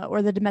trauma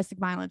or the domestic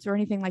violence or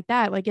anything like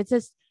that. Like, it's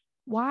just,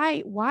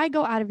 why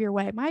go out of your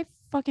way? My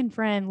fucking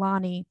friend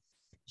Lonnie,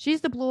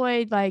 she's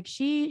deployed. Like,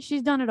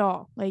 she's done it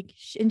all. Like,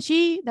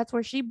 that's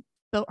where she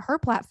built her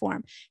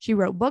platform. She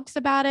wrote books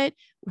about it,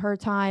 her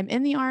time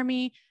in the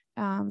Army,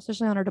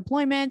 especially on her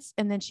deployments.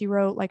 And then she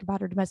wrote like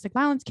about her domestic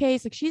violence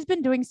case. Like, she's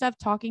been doing stuff,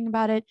 talking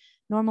about it,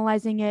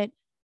 normalizing it,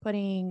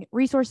 putting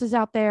resources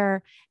out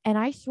there. And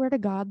I swear to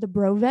God, the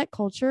bro vet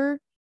culture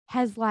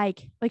has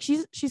like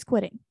she's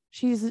quitting.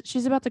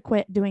 She's about to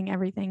quit doing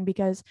everything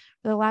because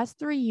for the last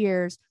 3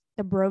 years,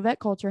 the bro vet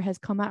culture has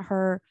come at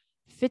her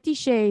 50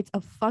 shades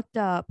of fucked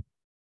up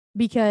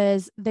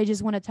because they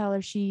just want to tell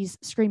her she's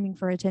screaming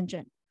for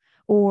attention,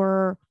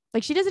 or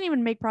like she doesn't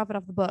even make profit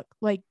off the book.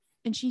 Like,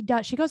 and she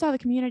goes out of the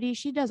community.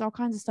 She does all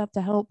kinds of stuff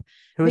to help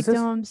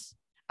victims.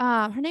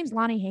 Her name's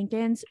Lonnie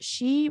Hankins.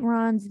 She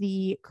runs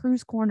the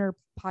Cruise Corner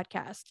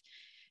podcast.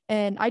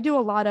 And I do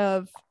a lot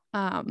of,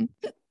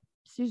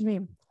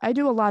 I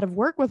do a lot of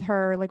work with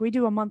her. Like, we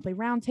do a monthly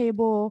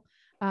roundtable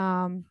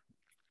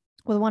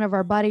with one of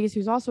our buddies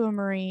who's also a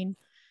Marine.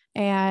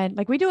 And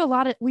like, we do a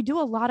lot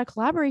of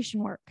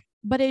collaboration work,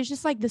 but it's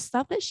just like the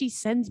stuff that she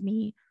sends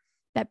me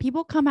that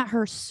people come at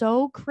her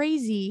so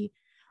crazy.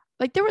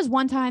 Like, there was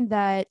one time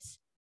that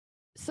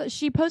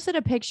she posted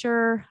a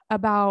picture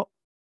about,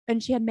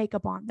 and she had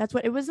makeup on. That's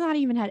what it was. Not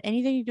even had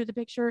anything to do with the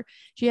picture.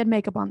 She had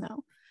makeup on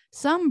though.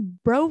 Some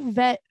bro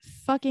vet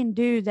fucking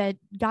dude that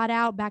got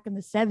out back in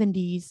the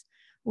 70s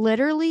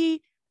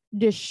literally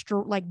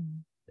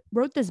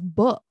wrote this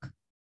book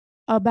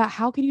about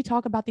how can you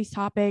talk about these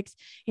topics,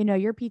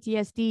 your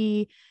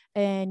PTSD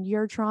and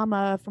your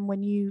trauma from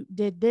when you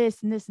did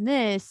this and this and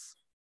this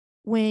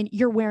when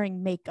you're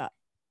wearing makeup.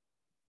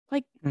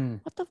 Like,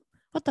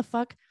 what the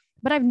fuck?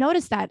 But I've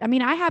noticed that. I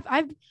mean,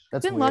 I've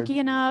been lucky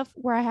enough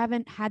where I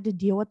haven't had to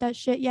deal with that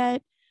shit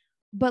yet.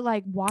 But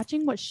like,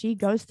 watching what she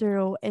goes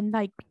through in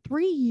like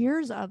 3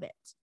 years of it,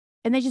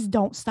 and they just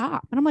don't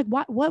stop. And I'm like,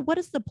 what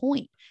is the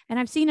point? And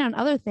I've seen it on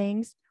other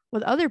things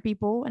with other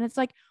people. And it's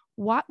like,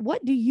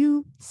 what do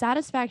you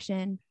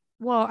satisfaction?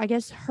 Well, I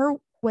guess her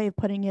way of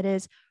putting it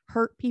is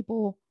hurt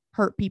people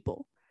hurt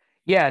people.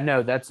 Yeah,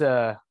 no, I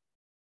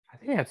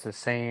think that's a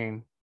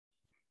saying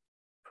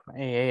from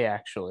AA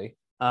actually.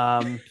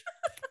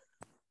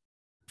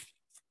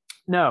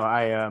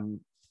 No,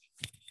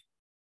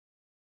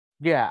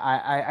 Yeah,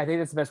 I think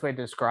that's the best way to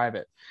describe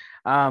it.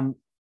 Um,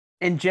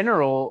 in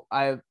general,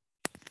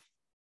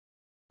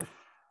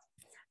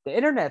 the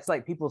internet's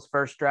like people's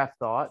first draft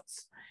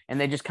thoughts, and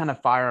they just kind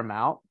of fire them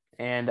out.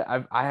 And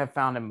I have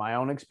found in my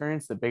own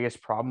experience the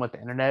biggest problem with the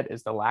internet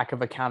is the lack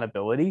of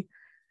accountability.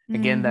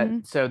 Again, that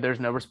Mhm. so there's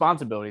no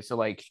responsibility. So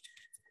like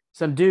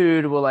some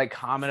dude will like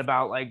comment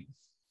about like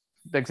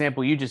the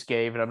example you just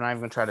gave, and I'm not even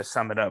gonna try to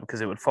sum it up because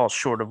it would fall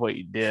short of what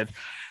you did.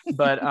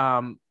 But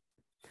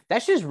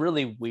that's just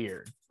really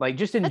weird. Like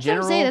just in That's what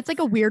I'm saying. general, That's like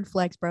a weird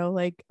flex, bro.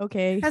 Like,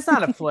 okay. that's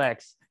not a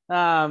flex.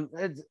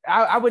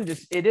 I wouldn't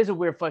just. It is a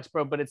weird flex,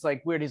 bro, but it's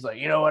like weird. He's like,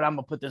 you know what? I'm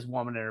gonna put this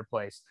woman in her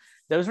place.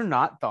 Those are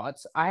not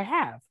thoughts I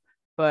have,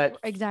 but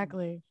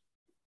Exactly.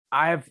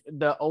 I've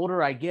the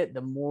older I get,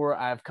 the more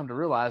I've come to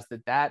realize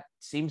that that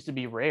seems to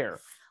be rare.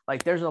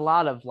 Like there's a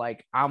lot of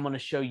like I'm gonna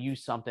show you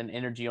something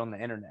energy on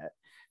the internet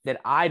that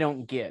I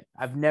don't get.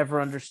 I've never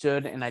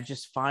understood, and I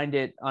just find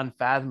it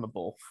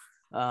unfathomable.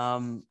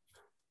 Um,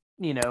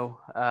 you know,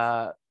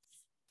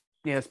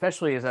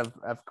 especially as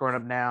I've grown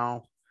up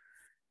now.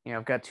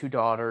 I've got two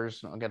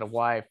daughters, I've got a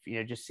wife.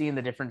 Just seeing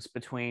the difference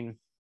between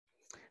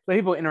the way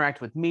people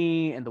interact with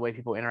me and the way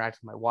people interact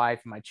with my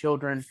wife and my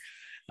children.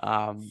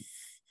 Um,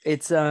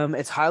 it's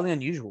highly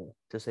unusual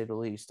to say the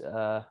least.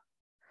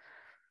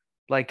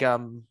 Like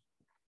to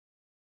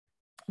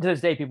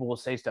this day, people will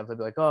say stuff. They'll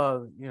be like,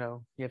 "Oh,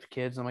 you have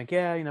kids?" I'm like,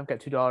 "Yeah, I've got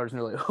 $2," and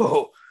they're like,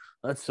 "Oh,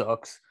 that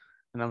sucks."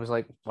 And I was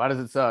like, "Why does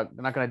it suck?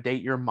 They're not gonna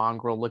date your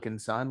mongrel looking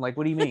son. Like,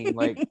 what do you mean?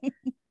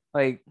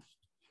 Like,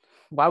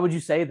 why would you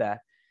say that?"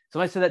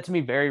 Somebody said that to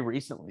me very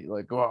recently.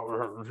 Like,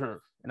 oh,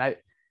 and I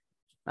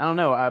don't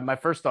know. My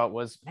first thought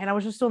was, man, I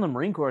was just still in the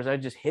Marine Corps.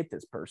 I'd just hit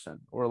this person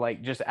or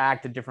like just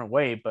act a different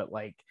way. But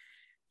like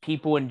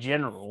people in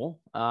general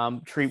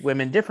treat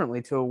women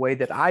differently to a way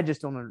that I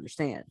just don't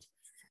understand.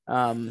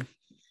 Um,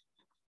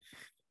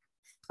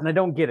 and I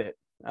don't get it.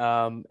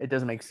 It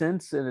doesn't make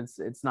sense, and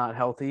it's not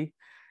healthy.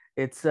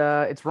 It's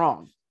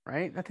wrong,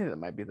 right? I think that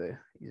might be the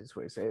easiest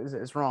way to say it.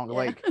 It's wrong. Yeah.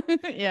 Like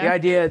the Yeah.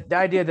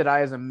 idea that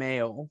I as a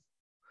male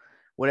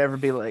would ever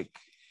be like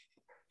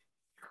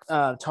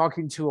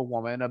talking to a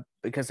woman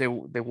because they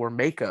wore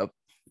makeup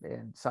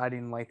and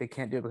deciding like they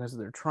can't do it because of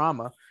their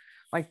trauma,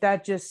 like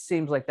that just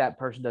seems like that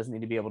person doesn't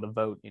need to be able to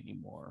vote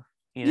anymore.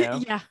 You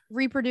know? Yeah.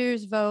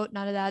 Reproduce, vote,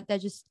 none of that.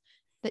 That just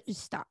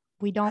stop.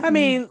 We don't I need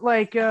mean,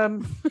 like,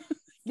 that.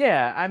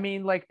 yeah, I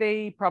mean, like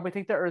they probably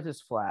think the Earth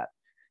is flat,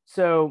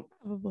 so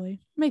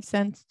Probably. Makes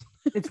sense.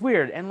 it's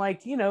weird. And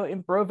like in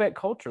Brovet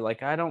culture,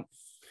 like I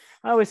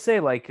always say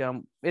like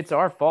it's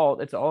our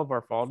fault. It's all of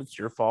our fault. It's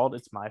your fault.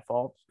 It's my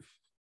fault.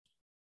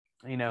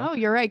 You know, Oh,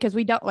 you're right. Because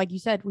we don't, like you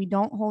said, we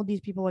don't hold these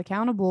people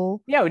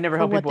accountable yeah, we never for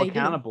held what people they do.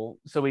 accountable.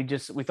 So we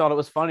thought it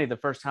was funny the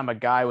first time a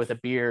guy with a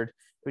beard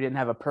who didn't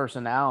have a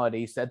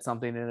personality said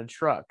something in a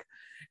truck.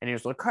 And he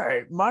was like,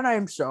 "Hey, my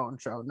name's so and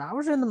so. And I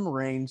was in the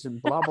Marines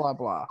and blah blah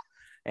blah."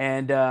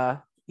 And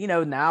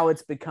now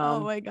it's Oh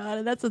become my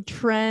God. That's a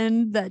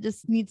trend that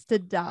just needs to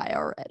die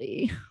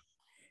already.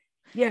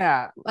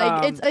 yeah,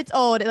 Like it's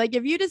old. Like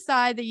if you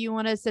decide that you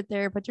want to sit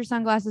there, put your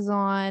sunglasses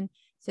on,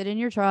 sit in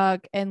your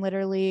truck, and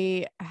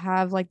literally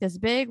have like this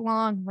big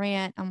long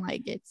rant, I'm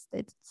like, it's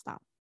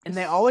stop. and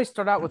they Just always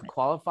start out stop with it.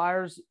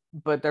 qualifiers,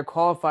 but their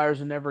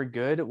qualifiers are never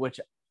good, which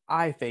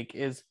I think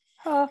is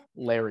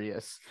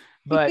hilarious.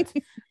 But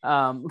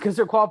because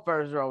their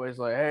qualifiers are always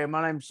like, "Hey,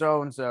 my name's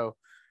so and so.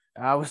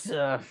 I was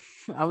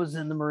I was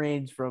in the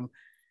Marines from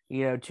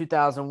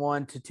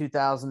 2001 to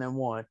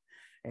 2001,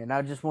 and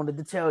I just wanted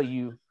to tell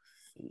you,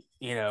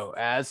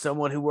 as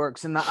someone who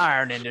works in the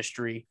iron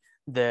industry,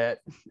 that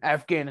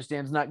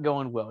Afghanistan's not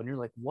going well." And you're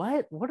like,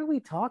 "What? What are we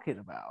talking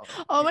about?"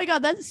 Oh my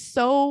God, that's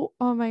so.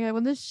 Oh my God,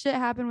 when this shit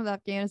happened with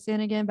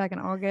Afghanistan again back in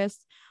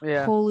August,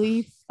 Yeah.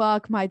 holy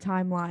fuck, my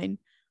timeline.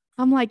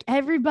 I'm like,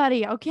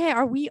 everybody, okay,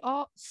 are we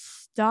all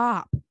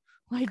stop?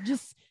 Like,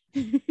 just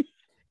The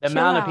chill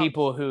amount of out.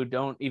 people who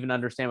don't even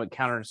understand what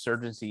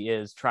counterinsurgency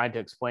is trying to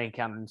explain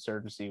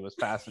counterinsurgency was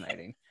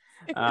fascinating.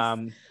 It was,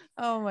 Um,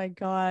 oh my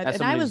God. as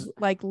And I somebody was who's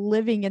like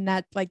living in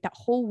that, like that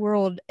whole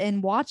world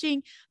and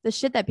watching the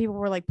shit that people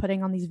were like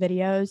putting on these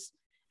videos.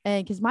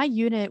 And because my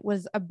unit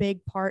was a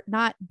big part,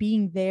 not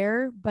being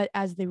there, but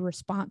as the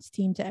response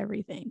team to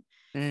everything.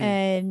 mm,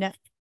 And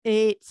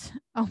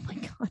oh my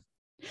God.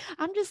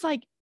 I'm just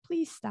like,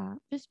 please stop.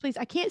 Just please.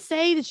 I can't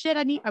say the shit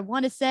I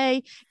want to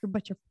say,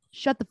 but you're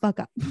shut the fuck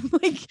up.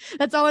 Like,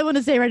 that's all I want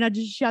to say right now.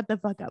 Just shut the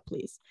fuck up,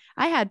 please.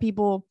 I had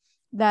people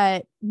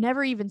that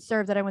never even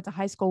served that I went to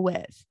high school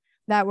with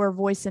that were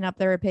voicing up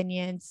their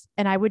opinions.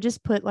 And I would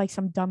just put like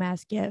some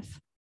dumbass gif.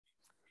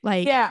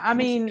 Like, yeah, I I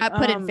actually mean, got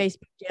put in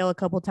Facebook jail a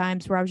couple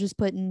times where I was just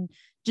putting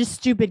just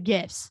stupid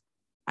gifs.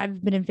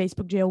 I've been in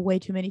Facebook jail way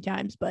too many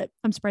times, but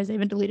I'm surprised they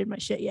haven't deleted my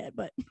shit yet,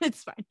 but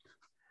it's fine.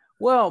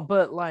 well,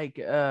 but like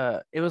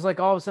it was like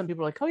all of a sudden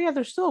people were like, "Oh yeah,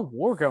 there's still a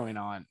war going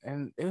on,"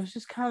 and it was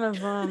just kind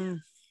of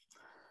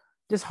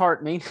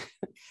disheartening.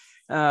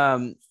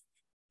 um,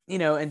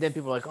 and then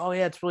people were like, "Oh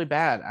yeah, it's really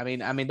bad." I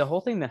mean, the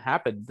whole thing that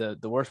happened,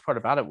 the worst part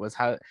about it was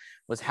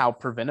how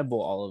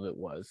preventable all of it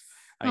was.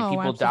 I mean, Oh,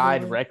 people died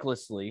absolutely.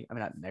 recklessly. I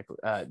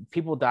mean,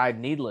 people died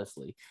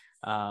needlessly.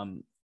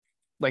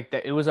 Like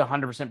that, it was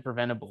 100%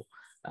 preventable.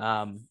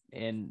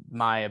 In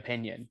my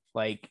opinion,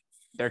 like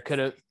there could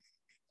have.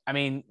 I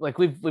mean, like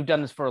we've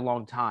done this for a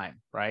long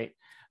time, right?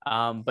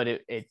 But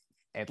it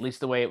at least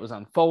the way it was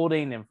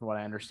unfolding, and from what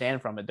I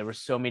understand from it, there were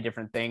so many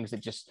different things.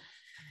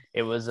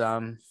 It was I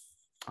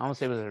don't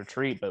say it was a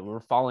retreat, but we were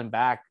falling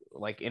back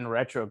like in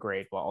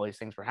retrograde while all these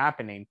things were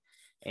happening,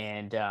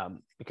 and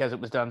because it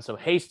was done so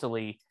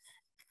hastily,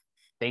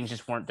 things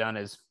just weren't done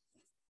as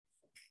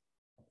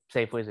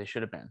safely as they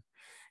should have been,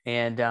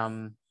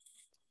 and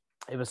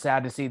it was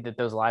sad to see that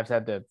those lives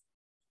had to.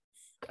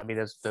 I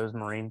mean, those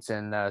Marines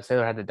and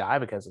sailor had to die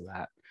because of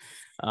that.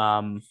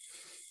 Um,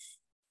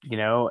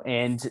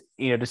 and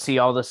to see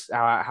all this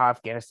how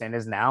Afghanistan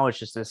is now, it's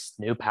just this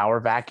new power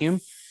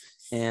vacuum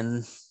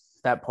in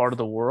that part of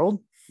the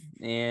world.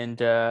 And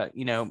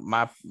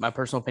my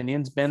personal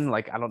opinion's been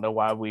like, I don't know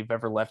why we've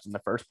ever left in the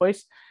first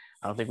place.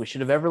 I don't think we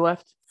should have ever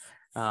left.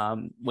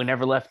 We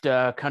never left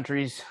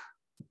countries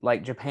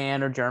like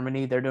Japan or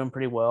Germany. They're doing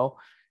pretty well,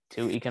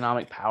 two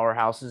economic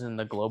powerhouses in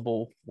the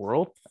global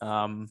world.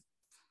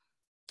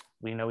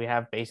 We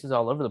have bases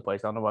all over the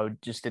place. I don't know why we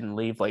just didn't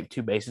leave like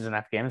 2 bases in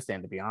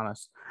Afghanistan, to be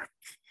honest.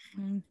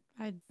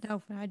 I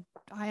know.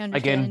 I understand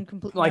Again,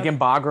 completely. like in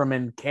Bagram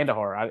and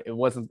Kandahar,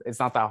 it's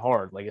not that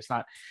hard. Like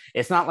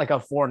it's not like a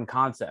foreign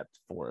concept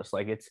for us.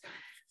 Like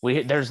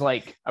there's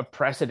like a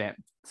precedent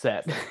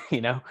set,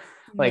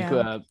 like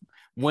Yeah.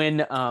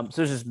 when so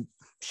there's this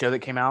show that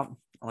came out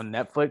on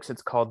Netflix.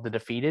 It's called The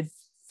Defeated,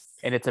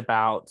 and it's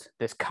about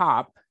this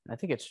cop. I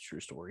think it's a true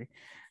story.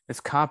 This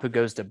cop who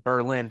goes to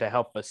Berlin to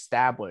help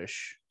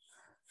establish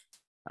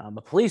a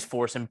police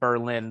force in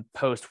Berlin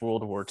post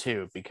World War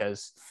II,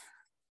 because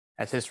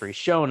as history's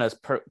shown us,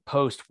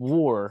 post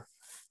war,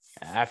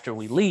 after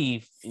we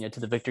leave, to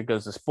the victor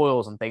goes the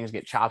spoils, and things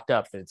get chopped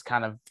up. It's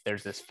kind of,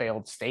 there's this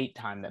failed state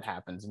time that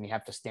happens, and you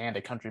have to stand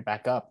a country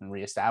back up and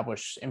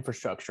reestablish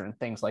infrastructure and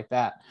things like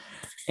that.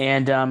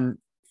 And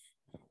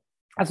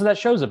that's what that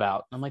show's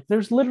about. I'm like,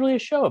 there's literally a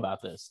show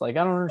about this. Like,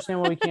 I don't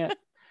understand why we can't.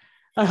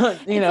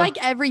 It's like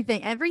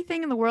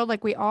everything in the world.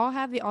 Like we all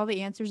have all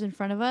the answers in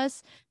front of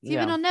us. It's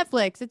even on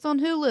Netflix. It's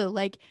on Hulu.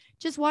 Like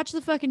just watch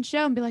the fucking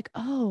show and be like,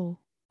 oh.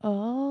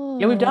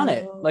 Yeah, we've done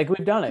it.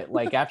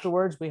 Like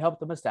afterwards, we helped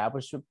them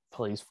establish a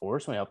police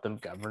force. And we helped them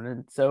govern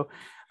it. So,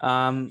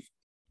 I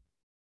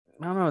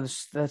don't know.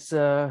 That's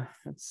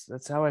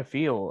how I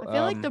feel. I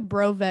feel like the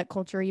bro vet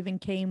culture even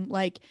came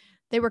like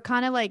they were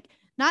kind of like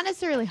not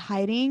necessarily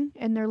hiding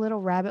in their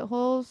little rabbit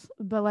holes,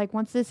 but like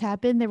once this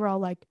happened, they were all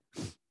like,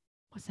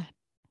 "What's that?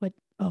 What?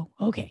 Oh,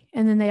 okay."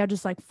 And then they are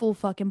just like full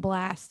fucking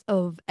blast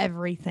of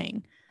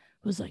everything.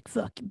 It was like,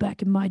 fuck,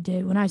 back in my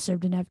day when I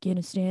served in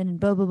Afghanistan and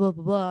blah blah blah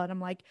blah blah. And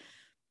I'm like,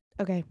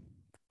 okay,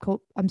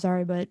 cool. I'm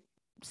sorry, but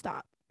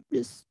stop.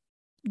 Just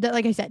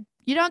like I said,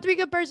 you don't have to be a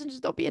good person.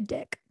 Just don't be a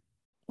dick.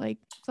 Like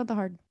it's not that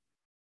hard.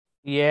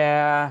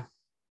 Yeah.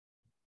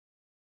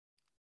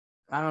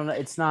 I don't know.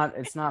 It's not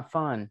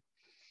fun.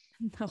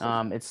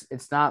 No.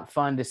 It's not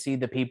fun to see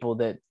the people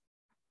that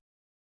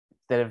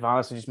have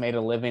honestly just made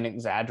a living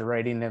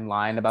exaggerating and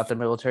lying about their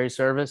military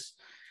service.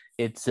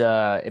 It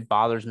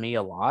bothers me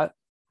a lot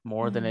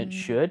more than it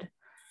should.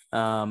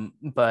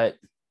 But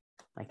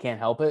I can't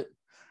help it.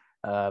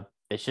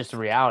 It's just a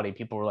reality.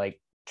 People were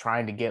like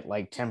trying to get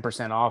like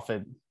 10% off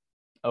at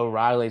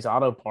O'Reilly's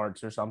Auto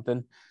Parts or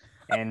something,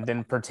 and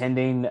then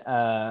pretending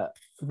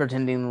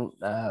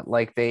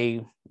like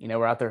they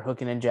were out there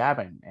hooking and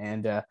jabbing.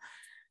 And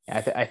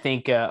I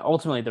think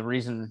ultimately the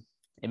reason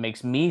it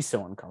makes me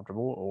so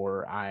uncomfortable,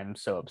 or I'm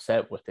so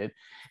upset with it,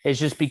 is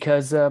just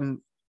because they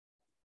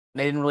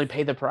didn't really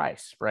pay the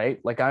price, right?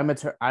 Like I'm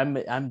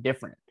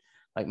different.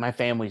 Like my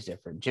family's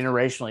different.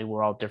 Generationally,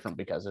 we're all different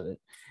because of it.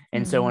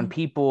 And so when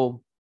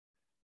people,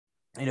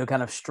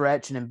 kind of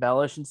stretch and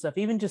embellish and stuff,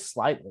 even just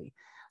slightly,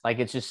 like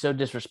it's just so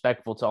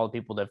disrespectful to all the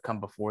people that have come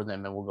before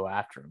them, and will go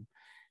after them.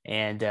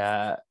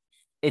 And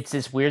it's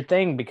this weird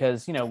thing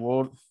because,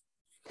 all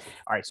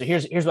right, so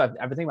here's what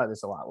I've been thinking about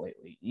this a lot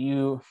lately.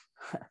 You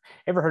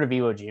ever heard of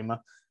Iwo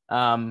Jima?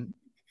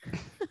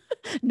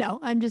 No,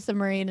 I'm just a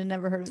Marine and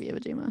never heard of Iwo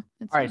Jima.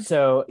 All right,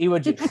 so Iwo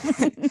Jima.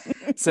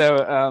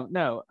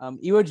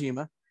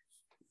 Iwo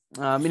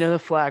Jima. The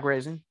flag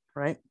raising,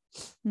 right?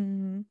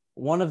 Mm-hmm.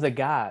 One of the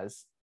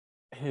guys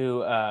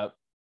who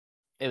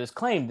it was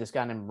claimed, this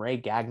guy named Ray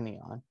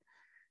Gagnon,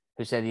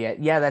 who said,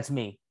 yeah, that's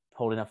me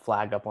holding a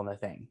flag up on the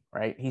thing,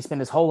 right? He spent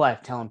his whole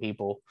life telling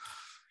people.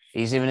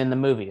 He's even in the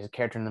movie. He's a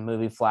character in the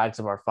movie Flags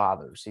of Our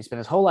Fathers. He spent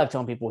his whole life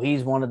telling people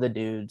he's one of the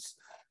dudes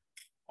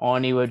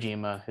on Iwo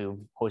Jima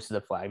who hoisted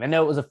the flag. I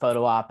know it was a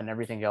photo op and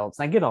everything else,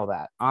 and I get all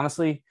that.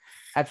 Honestly,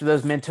 after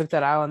those men took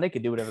that island, they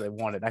could do whatever they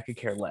wanted. I could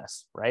care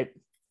less, right?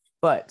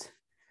 But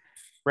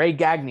Ray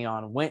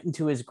Gagnon went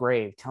into his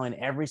grave telling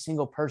every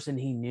single person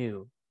he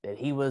knew that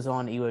he was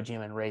on Iwo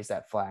Jima and raised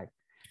that flag.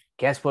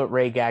 Guess what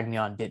Ray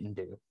Gagnon didn't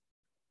do?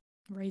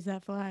 Raise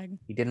that flag.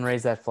 He didn't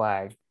raise that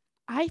flag.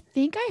 I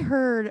think I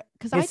heard,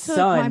 because I took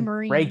son, my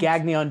Marines. Ray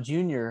Gagnon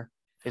Jr.,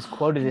 is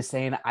quoted as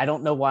saying, "I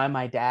don't know why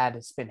my dad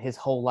has spent his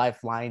whole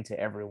life lying to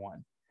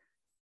everyone."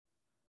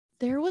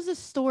 There was a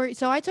story.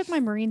 So I took my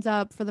Marines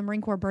up for the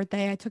Marine Corps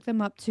birthday. I took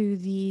them up to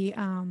the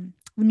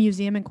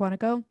museum in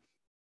Quantico,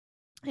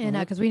 and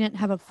because we didn't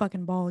have a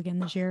fucking ball again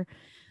this year,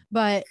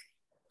 but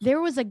there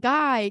was a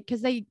guy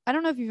because I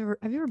don't know if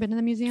have you ever been to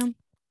the museum?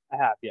 I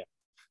have, yeah.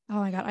 Oh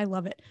my God, I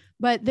love it.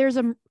 But there's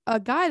a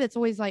guy that's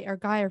always like, or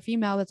guy or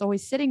female that's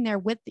always sitting there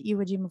with the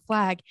Iwo Jima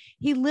flag.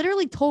 He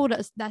literally told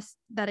us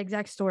that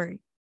exact story.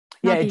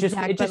 Yeah, Not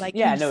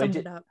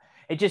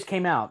it just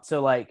came out.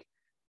 So like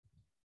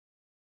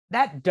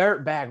that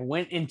dirtbag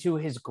went into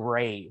his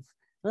grave.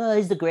 Oh,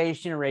 he's the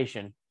greatest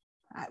generation.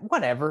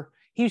 Whatever.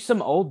 He's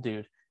some old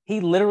dude.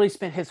 He literally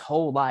spent his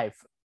whole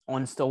life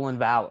on stolen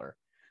valor.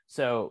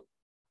 So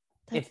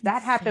if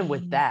that happened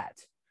with that,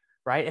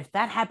 right? If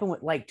that happened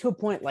with like to a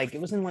point, like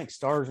it was in like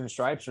Stars and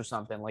Stripes or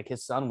something, like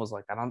his son was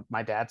like,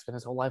 my dad spent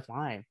his whole life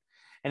lying.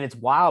 And it's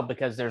wild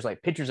because there's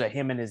like pictures of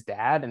him and his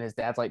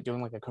dad's like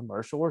doing like a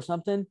commercial or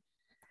something.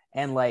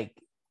 And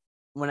like,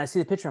 when I see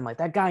the picture, I'm like,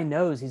 that guy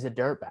knows he's a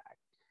dirtbag.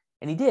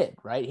 And he did,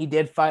 right? He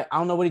did fight. I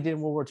don't know what he did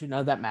in World War II. None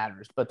of that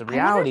matters. But the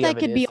reality of it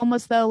could be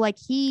almost though, like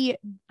he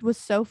was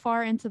so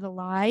far into the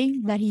lie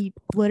that he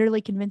literally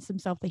convinced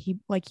himself that he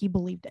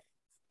believed it.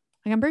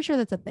 Like, I'm pretty sure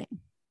that's a thing.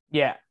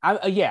 Yeah.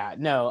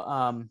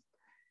 No.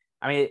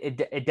 I mean,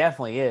 it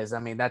definitely is. I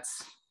mean,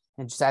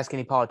 and just ask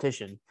any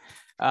politician.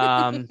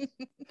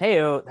 Hey,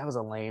 that was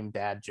a lame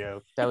dad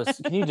joke.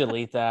 Can you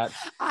delete that?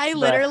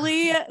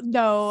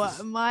 No,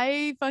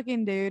 my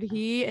fucking dude,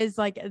 he is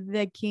like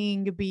the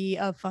king bee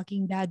of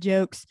fucking dad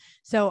jokes.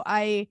 So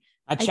I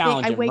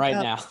challenge him right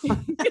now.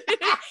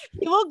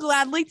 He will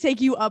gladly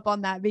take you up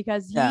on that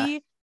because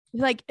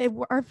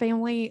our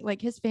family,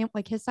 like his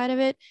side of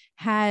it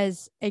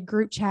has a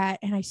group chat,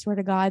 and I swear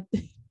to God,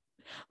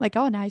 like,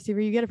 oh, now I see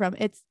where you get it from.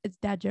 It's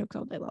dad jokes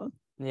all day long.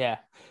 Yeah.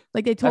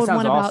 Like they told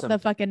one about the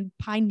fucking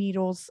pine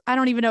needles. I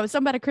don't even know. It's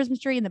something about a Christmas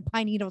tree and the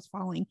pine needles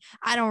falling.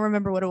 I don't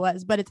remember what it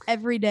was, but it's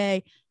every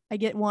day. I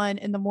get one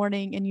in the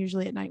morning and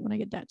usually at night when I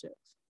get dad jokes.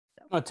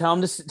 So. Well, tell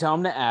him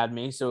to add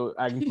me so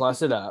I can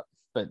plus it up.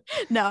 But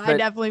I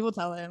definitely will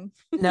tell him.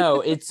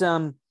 No, it's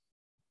something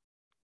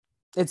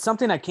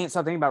I can't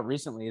stop thinking about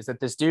recently is that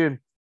this dude,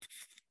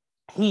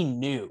 he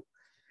knew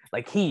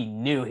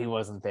he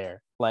wasn't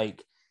there.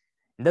 Like,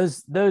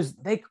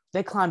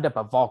 they climbed up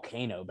a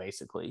volcano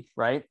basically,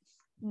 right?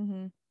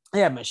 Mm-hmm. They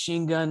had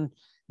machine gun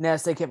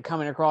nests they kept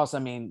coming across. I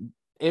mean,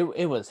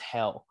 it was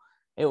hell.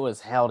 It was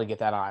hell to get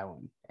that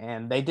island,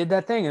 and they did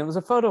that thing, and it was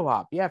a photo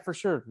op. Yeah, for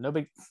sure.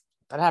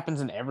 That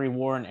happens in every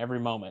war and every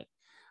moment.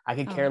 I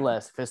could care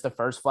less if it's the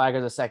first flag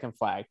or the second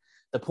flag.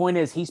 The point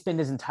is, he spent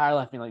his entire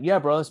life being like, "Yeah,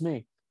 bro, that's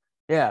me.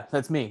 Yeah,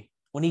 that's me."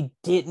 When he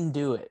didn't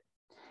do it.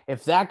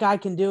 If that guy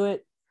can do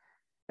it,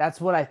 that's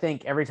what I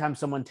think every time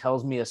someone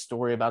tells me a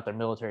story about their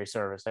military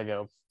service. I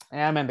go,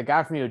 "Yeah, man, the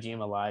guy from Iwo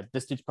Jima lied.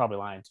 This dude's probably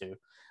lying too."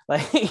 Yeah,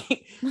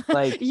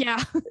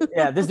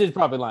 this dude's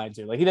probably lying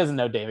too. Like, he doesn't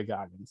know David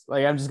Goggins.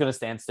 Like, I'm just gonna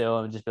stand still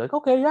and just be like,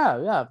 "Okay,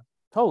 yeah,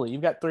 totally.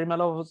 You've got 3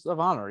 medals of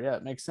honor. Yeah,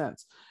 it makes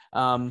sense."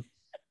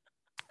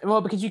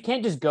 Well, because you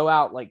can't just go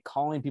out like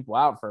calling people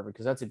out for it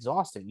because that's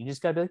exhausting. You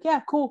just gotta be like,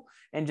 "Yeah, cool,"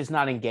 and just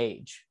not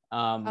engage.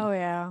 Because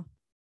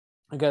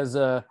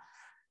it's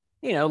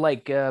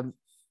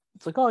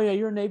like, "Oh yeah,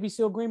 you're a Navy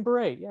SEAL Green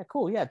Beret. Yeah,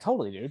 cool. Yeah,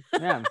 totally, dude.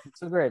 Yeah, it's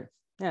so great.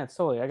 Yeah, it's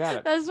totally. I got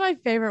it." That's my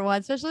favorite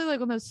one, especially like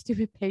when those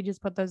stupid pages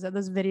put those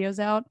videos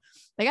out.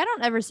 Like, I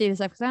don't ever see this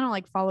stuff because I don't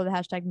like follow the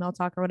hashtag Mel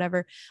Talk or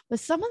whatever. But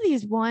some of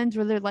these ones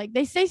where they're like,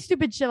 they say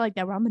stupid shit like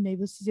that. Well, I'm a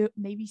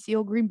Navy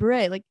SEAL Green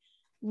Beret. Like,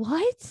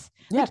 what?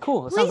 Yeah, like,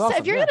 cool. Please, awesome.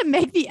 If you're gonna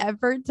make the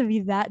effort to be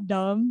that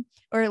dumb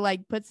or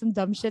like put some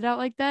dumb shit out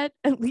like that,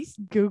 at least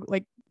Google.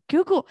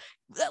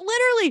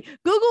 Literally,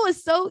 Google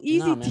is so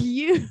easy to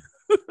use.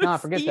 No,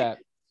 forget that.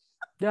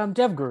 Yeah, I'm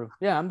DevGuru.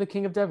 Yeah, I'm the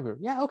king of DevGuru.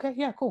 Yeah, okay.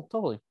 Yeah, cool.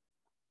 Totally.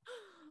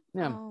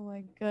 Yeah. Oh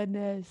my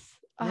goodness.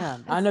 Yeah,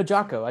 I know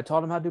Jocko. I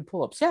taught him how to do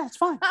pull-ups. Yeah, it's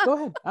fine. Go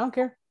ahead. I don't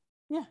care.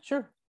 Yeah,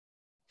 sure.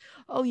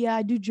 Oh yeah,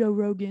 I do Joe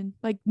Rogan.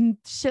 Like,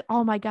 shit.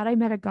 Oh my God, I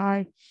met a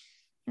guy.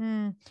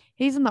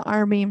 He's in the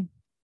Army.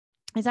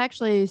 He's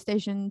actually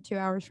stationed 2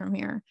 hours from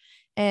here,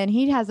 and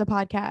he has a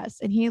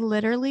podcast, and he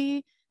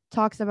literally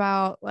talks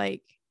about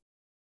like,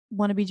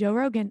 want to be Joe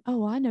Rogan.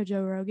 Oh, I know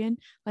Joe Rogan.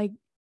 Like,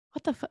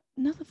 what the fuck?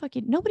 No, the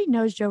fucking nobody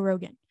knows Joe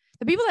Rogan.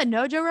 The people that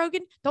know Joe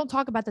Rogan don't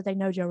talk about that they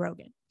know Joe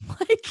Rogan.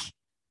 Like,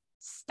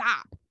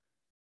 stop.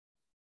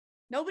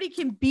 Nobody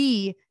can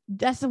be.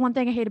 That's the one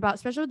thing I hate about,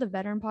 especially with the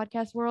veteran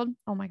podcast world.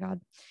 Oh my God.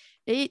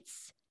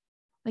 It's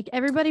like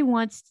everybody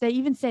wants, they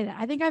even say that.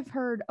 I think I've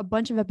heard a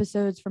bunch of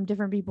episodes from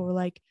different people who are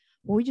like,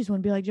 well, we just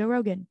want to be like Joe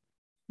Rogan.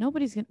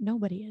 Nobody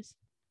is.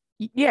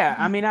 Yeah,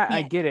 I mean,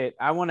 I get it.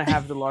 I want to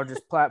have the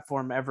largest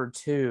platform ever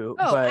too.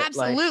 Oh, but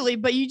absolutely.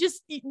 But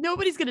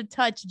nobody's going to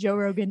touch Joe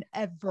Rogan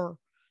ever.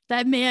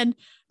 That man,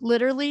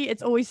 literally,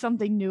 it's always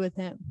something new with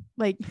him.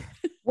 Like,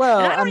 well,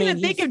 I don't even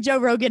think of Joe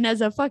Rogan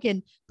as a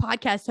fucking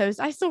podcast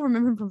host. I still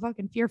remember him from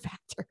fucking Fear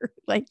Factor.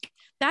 Like,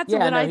 that's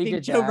what I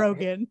think Joe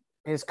Rogan.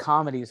 his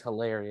comedy is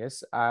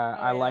hilarious.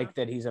 I yeah. like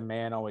that he's a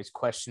man always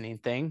questioning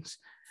things.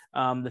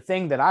 The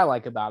thing that I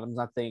like about him is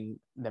not the thing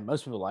that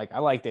most people like. I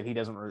like that he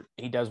does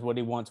what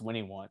he wants when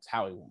he wants,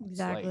 how he wants.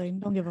 Exactly. Like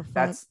Don't give a fuck.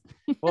 that's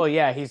well,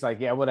 yeah. He's like,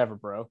 yeah, whatever,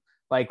 bro.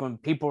 Like when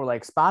people were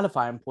like,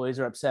 Spotify employees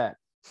are upset.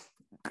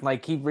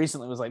 Like he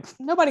recently was like,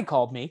 nobody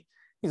called me.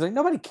 He's like,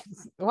 nobody.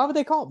 Why would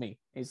they call me?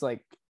 He's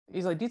like,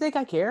 do you think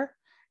I care?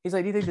 He's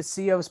like, do you think the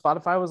CEO of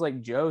Spotify was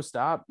like, Joe,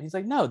 stop? He's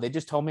like, no, they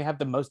just told me I have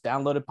the most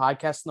downloaded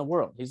podcast in the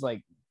world. He's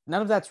like,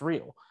 none of that's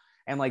real.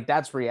 And like,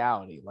 that's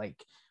reality.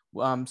 Like,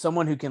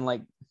 someone who can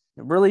like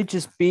really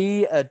just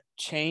be a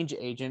change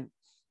agent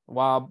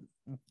while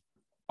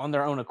on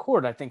their own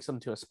accord, I think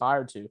something to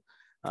aspire to.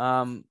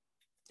 And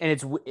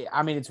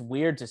it's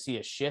weird to see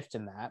a shift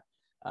in that.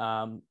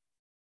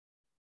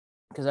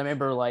 Because I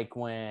remember like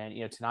when,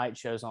 Tonight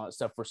shows and all that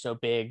stuff were so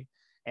big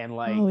and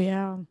like, oh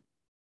yeah,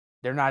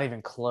 they're not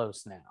even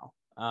close now.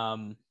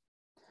 And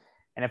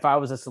if I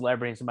was a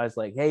celebrity and somebody's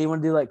like, hey, you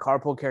want to do like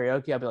carpool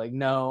karaoke? I'd be like,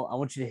 no, I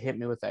want you to hit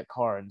me with that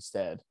car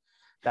instead.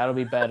 That'll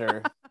be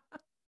better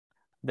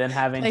than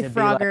having play to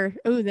Frogger.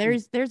 be like, Oh,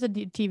 there's a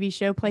TV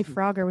show, Play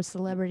Frogger with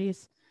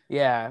celebrities.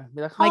 yeah,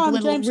 be like, Like I'm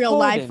little James real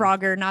life Corden.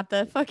 Frogger, not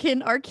the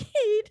fucking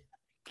arcade.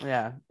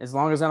 Yeah, as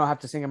long as I don't have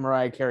to sing a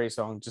Mariah Carey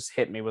song, just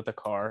hit me with a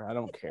car. I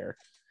don't care.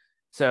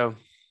 So,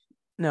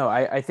 no,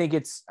 I think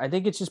it's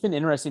just been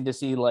interesting to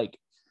see like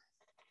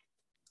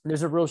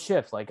there's a real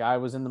shift. Like I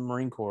was in the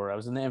Marine Corps, I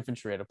was in the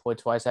infantry, I deployed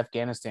twice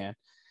Afghanistan.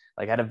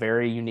 Like I had a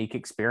very unique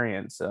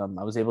experience.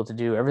 I was able to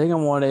do everything I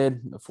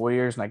wanted in the 4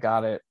 years, and I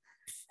got it.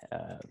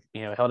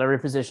 Held every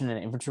position in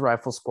an infantry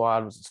rifle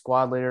squad, was a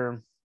squad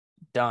leader,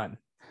 done.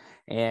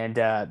 And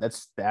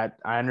that's that.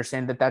 I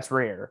understand that that's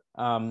rare.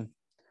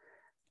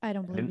 I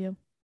don't believe you.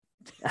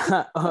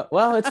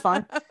 Well, it's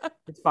fine.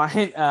 It's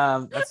fine.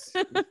 I've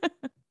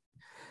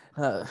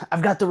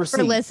got the receipt.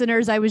 For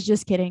listeners, I was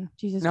just kidding.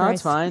 Jesus no, Christ.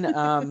 it's fine.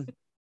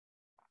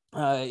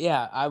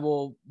 Yeah, I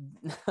will.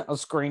 I'll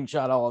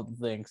screenshot all of the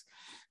things.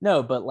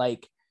 No, but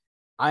like,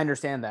 I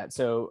understand that.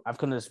 So I've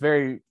come to this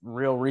very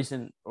real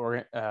recent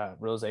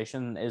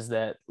realization is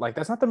that like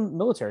that's not the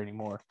military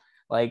anymore.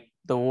 Like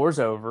the war's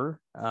over.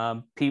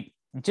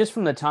 Just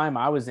from the time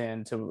I was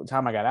in to the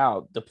time I got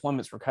out,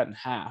 deployments were cut in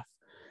half.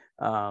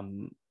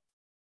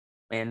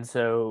 And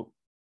so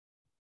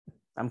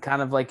I'm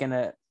kind of like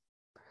I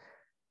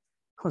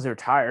was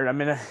retired.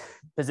 I'm in a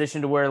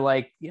position to where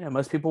like,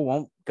 most people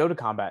won't go to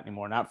combat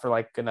anymore, not for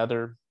like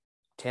another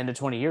 10 to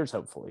 20 years,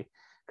 hopefully,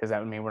 because that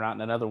would mean we're not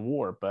in another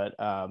war. But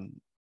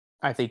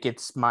I think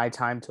it's my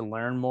time to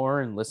learn more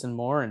and listen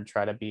more and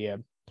try to be a,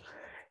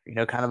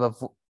 kind of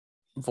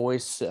a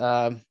voice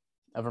of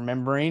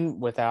remembering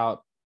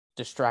without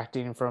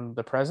distracting from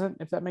the present,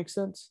 if that makes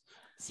sense.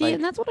 See,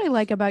 and that's what I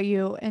like about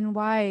you and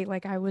why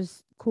like I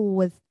was cool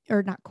with,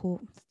 or not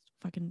cool,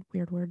 fucking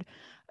weird word.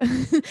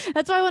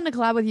 That's why I wanted to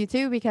collab with you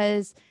too,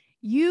 because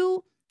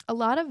a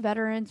lot of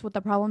veterans, what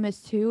the problem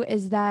is too,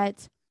 is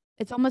that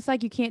it's almost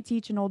like you can't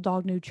teach an old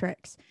dog new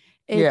tricks.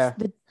 It's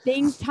the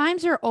things,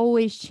 times are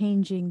always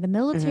changing. The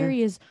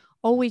military is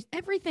always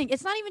everything.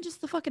 It's not even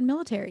just the fucking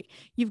military.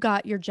 You've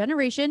got your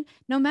generation,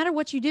 no matter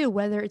what you do,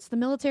 whether it's the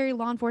military,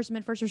 law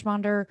enforcement, first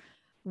responder,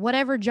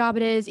 whatever job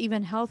it is,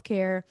 even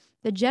healthcare,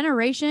 the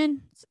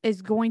generation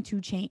is going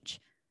to change.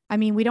 I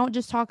mean, we don't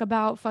just talk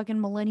about fucking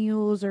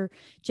millennials or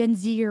Gen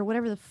Z or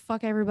whatever the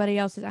fuck everybody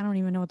else is. I don't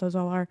even know what those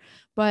all are,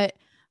 but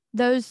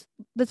that's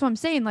what I'm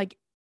saying. Like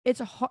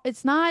it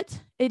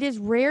is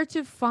rare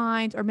to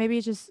find, or maybe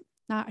it's just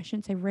not, I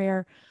shouldn't say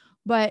rare,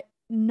 but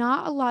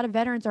not a lot of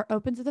veterans are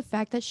open to the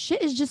fact that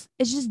shit is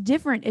it's just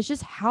different. It's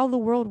just how the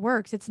world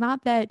works. It's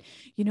not that,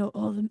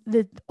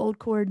 the old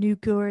core, new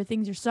core,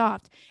 things are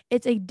soft.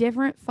 It's a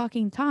different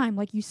fucking time.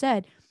 Like you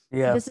said,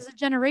 this is a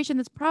generation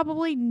that's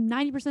probably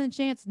 90% of the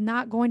chance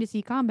not going to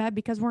see combat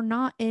because we're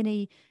not in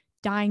a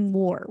dying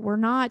war. We're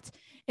not,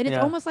 and it's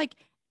almost like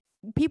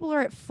people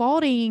are at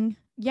faulting.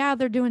 Yeah,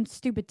 they're doing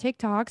stupid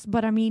TikToks,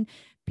 but I mean,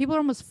 people are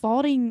almost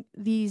faulting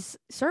these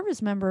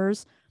service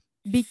members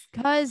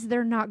because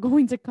they're not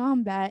going to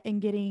combat and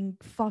getting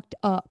fucked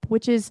up,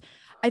 which is,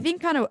 I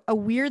think, kind of a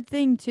weird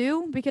thing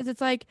too, because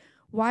it's like,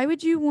 why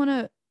would you want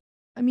to,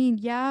 I mean,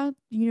 yeah,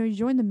 you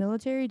join the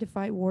military to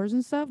fight wars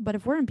and stuff, but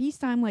if we're in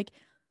peacetime, like,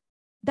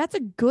 that's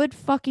a good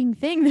fucking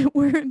thing that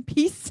we're in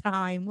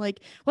peacetime. Like,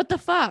 what the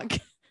fuck?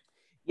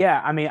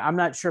 Yeah, I mean, I'm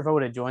not sure if I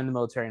would have joined the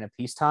military in a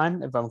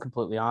peacetime, if I'm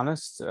completely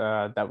honest.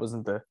 That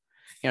wasn't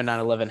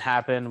 9/11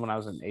 happened when I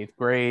was in 8th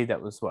grade.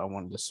 That was what I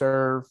wanted to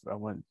serve.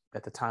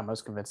 At the time, I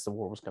was convinced the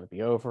war was going to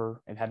be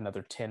over and had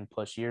another 10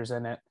 plus years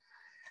in it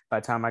by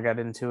the time I got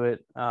into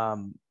it.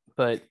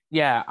 But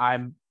yeah,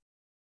 I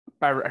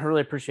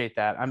really appreciate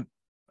that.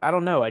 I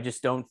don't know. I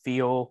just don't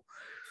feel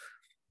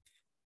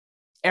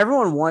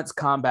everyone wants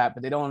combat,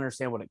 but they don't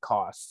understand what it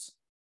costs.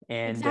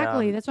 And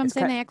exactly. That's what I'm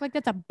saying. They act like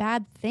that's a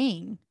bad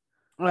thing.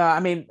 Well, I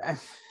mean,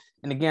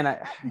 and again,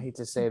 I hate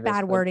to say this.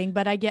 Bad wording,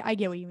 but I get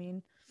what you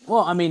mean.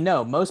 Well, I mean,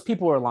 no, most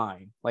people are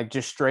lying. Like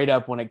just straight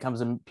up when it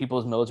comes to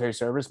people's military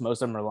service,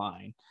 most of them are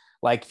lying.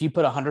 Like if you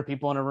put 100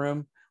 people in a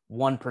room,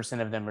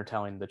 1% of them are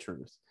telling the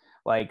truth.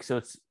 Like, so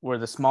it's where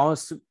the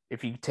smallest,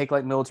 if you take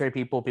like military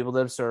people that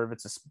have served,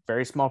 it's a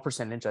very small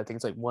percentage. I think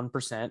it's like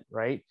 1%,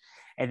 right?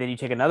 And then you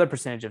take another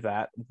percentage of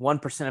that,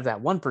 1% of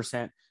that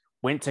 1%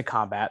 went to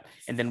combat.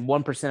 And then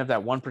 1% of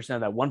that 1%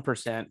 of that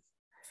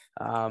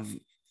 1%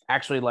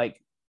 actually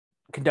like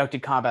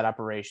conducted combat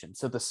operations.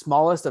 So the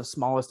smallest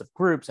of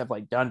groups have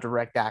like done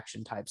direct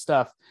action type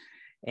stuff.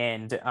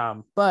 And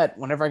but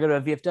whenever I go to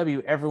a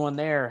VFW, everyone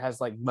there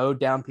has like mowed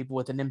down people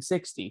with an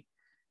M60.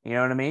 You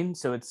know what I mean?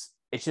 So it's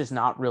just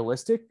not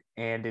realistic,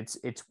 and it's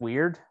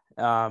weird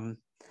to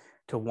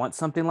want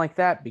something like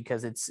that,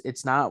 because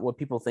it's not what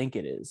people think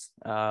it is.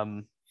 I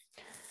mean,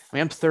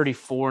 I'm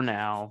 34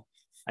 now.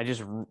 I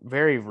just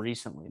very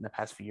recently, in the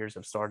past few years,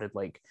 I've started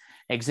like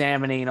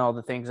examining all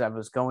the things I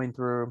was going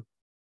through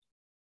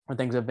or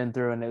things I've been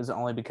through, and it was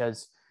only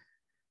because,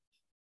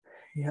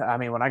 yeah, I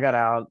mean, when I got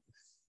out,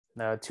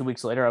 2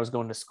 weeks later, I was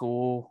going to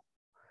school,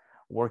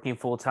 working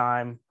full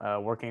time,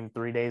 working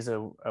 3 days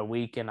a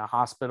week in a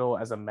hospital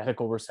as a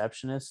medical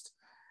receptionist.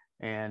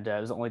 And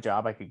it was the only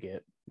job I could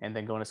get. And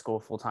then going to school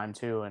full time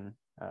too, and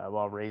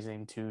while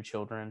raising 2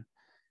 children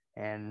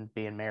and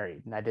being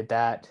married. And I did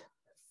that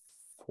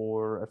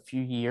for a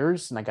few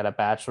years, and I got a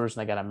bachelor's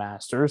and I got a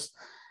master's.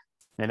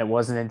 And it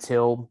wasn't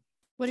until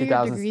What are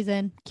your degrees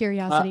in?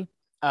 Curiosity.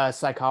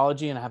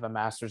 Psychology, and I have a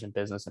master's in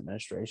business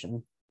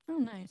administration. Oh,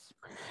 nice.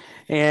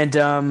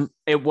 And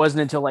it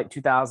wasn't until like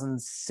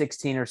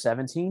 2016 or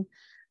 17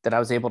 that I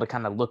was able to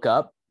kind of look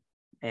up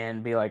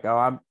and be like,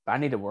 oh, I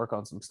need to work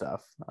on some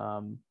stuff,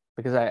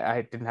 because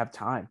I didn't have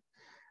time.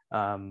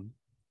 I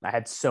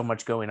had so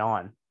much going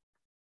on,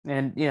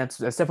 and it's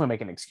definitely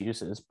making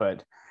excuses,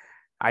 but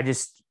I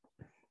just,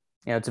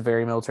 it's a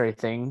very military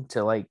thing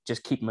to like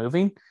just keep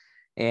moving,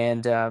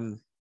 and I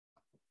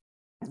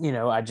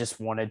just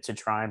wanted to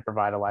try and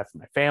provide a life for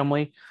my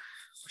family,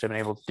 which I've been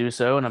able to do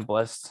so, and I'm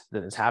blessed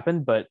that it's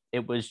happened. But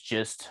it was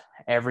just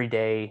every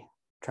day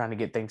trying to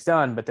get things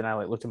done. But then I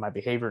like looked at my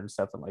behavior and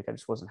stuff, and like I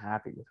just wasn't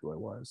happy with who I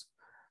was.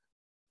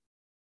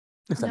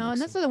 No,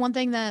 and that's the one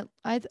thing that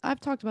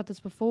I've talked about this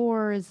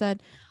before, is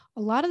that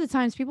a lot of the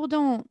times people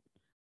don't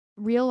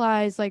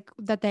realize like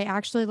that they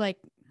actually like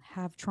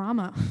have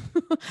trauma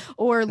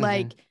or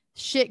like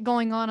shit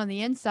going on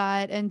the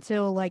inside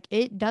until like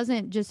it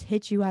doesn't just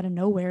hit you out of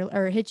nowhere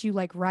or hit you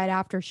like right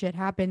after shit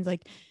happens.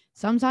 Like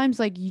sometimes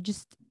like you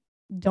just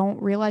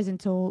don't realize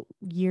until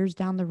years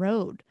down the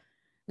road.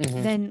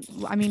 Then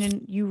I mean,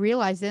 and you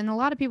realize it, and a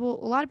lot of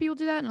people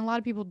do that, and a lot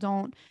of people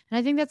don't. And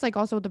I think that's like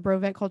also with the bro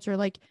vet culture,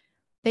 like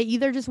they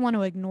either just want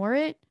to ignore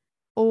it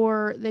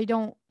or they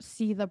don't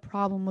see the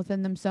problem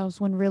within themselves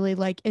when really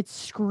like it's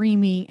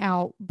screaming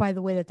out by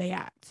the way that they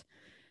act.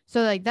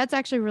 So like that's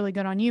actually really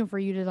good on you for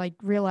you to like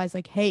realize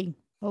like, hey,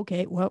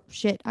 okay, well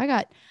shit, I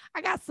got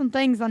some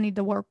things I need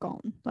to work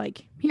on.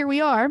 Like here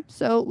we are,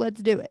 so let's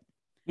do it.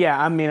 Yeah,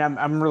 I mean,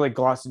 I'm really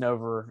glossing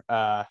over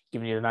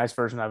giving you the nice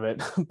version of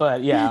it,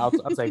 but yeah, I'll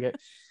take it.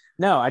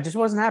 No, I just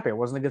wasn't happy. I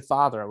wasn't a good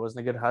father. I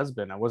wasn't a good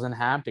husband. I wasn't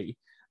happy.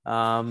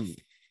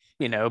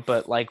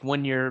 But like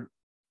when you're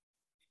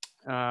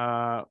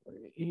I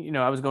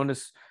was going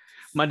to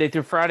Monday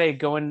through Friday,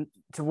 going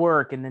to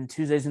work, and then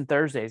Tuesdays and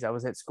Thursdays I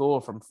was at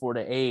school from 4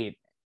 to 8.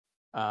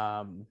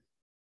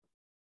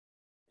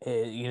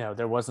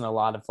 There wasn't a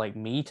lot of like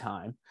me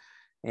time,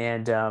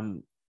 and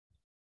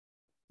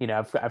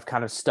I've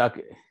kind of stuck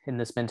in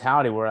this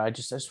mentality where I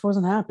just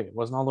wasn't happy. I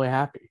wasn't all the way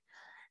happy.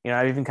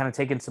 I've even kind of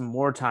taken some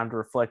more time to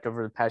reflect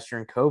over the past year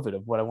in COVID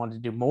of what I wanted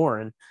to do more.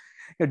 And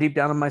deep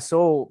down in my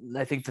soul,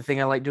 I think the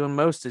thing I like doing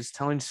most is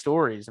telling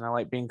stories, and I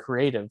like being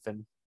creative,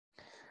 and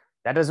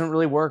that doesn't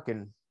really work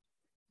in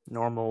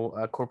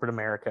normal corporate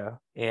America.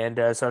 And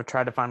so I've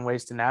tried to find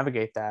ways to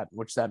navigate that,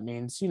 which that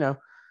means, do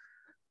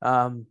what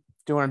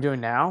I'm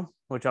doing now,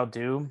 which I'll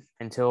do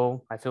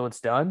until I feel it's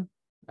done.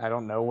 I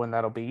don't know when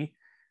that'll be.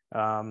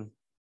 But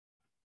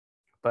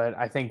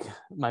I think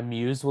my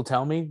muse will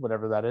tell me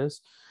whatever that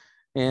is.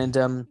 And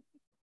I'll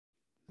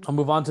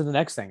move on to the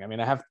next thing. I mean,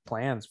 I have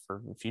plans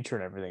for the future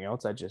and everything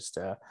else. I just,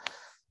 I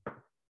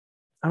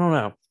don't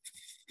know.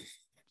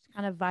 Just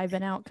kind of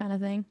vibing out kind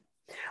of thing.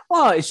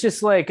 Well, it's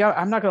just like,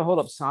 I'm not going to hold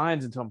up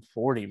signs until I'm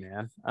 40,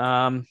 man.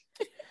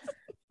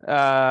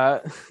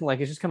 Like,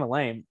 it's just kind of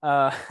lame.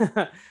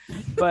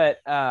 But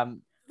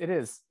it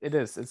is,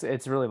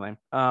 it's really lame.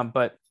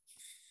 But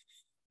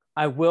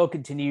I will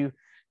continue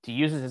to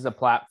use it as a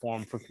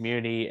platform for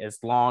community as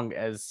long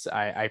as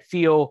I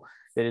feel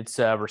that it's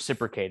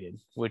reciprocated,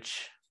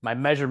 which my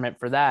measurement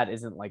for that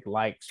isn't like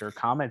likes or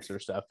comments or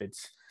stuff.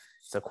 It's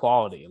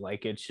equality.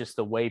 Like it's just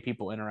the way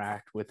people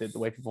interact with it, the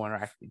way people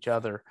interact with each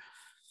other,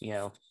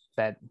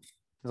 that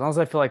as long as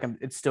I feel like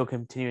it's still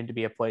continuing to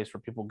be a place where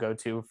people go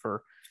to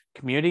for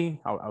community,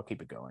 I'll keep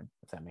it going,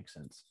 if that makes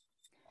sense.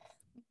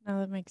 No,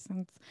 that makes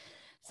sense.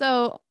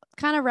 So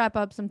kind of wrap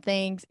up some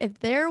things. If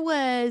there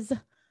was,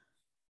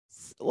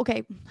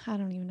 okay, I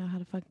don't even know how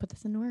to put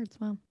this into words.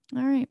 Well,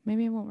 all right,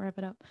 maybe I won't wrap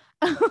it up.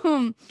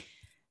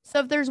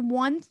 So if there's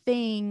one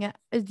thing,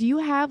 do you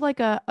have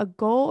like a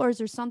goal, or is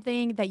there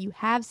something that you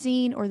have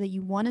seen or that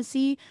you want to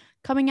see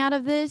coming out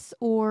of this?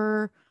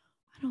 Or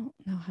I I don't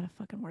know how to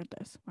fucking word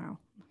this. Wow.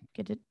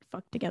 Get it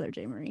fucked together,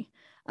 J. Marie.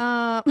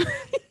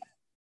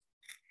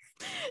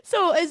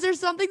 So is there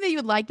something that you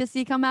would like to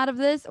see come out of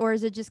this? Or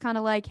is it just kind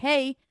of like,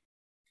 hey,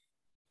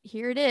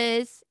 here it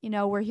is.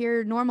 We're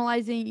here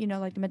normalizing,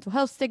 like the mental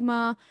health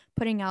stigma,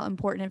 putting out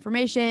important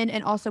information,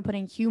 and also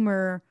putting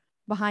humor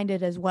behind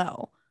it as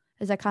well.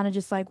 Is that kind of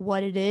just like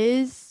what it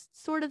is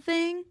sort of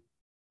thing?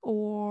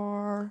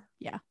 Or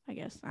yeah, I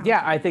guess.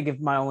 I think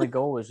if my only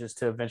goal was just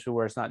to eventually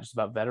where it's not just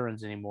about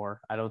veterans anymore,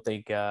 I don't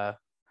think it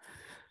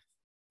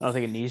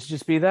needs to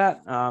just be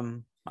that.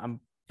 I'm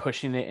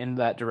pushing it in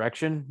that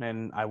direction,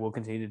 and I will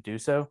continue to do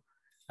so.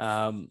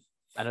 I know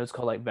it's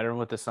called like Veteran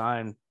with a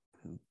Sign.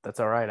 That's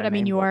all right. But I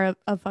mean, you are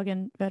a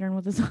fucking veteran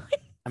with a sign.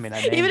 I mean,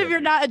 even if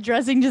you're not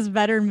addressing just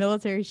veteran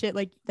military shit,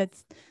 like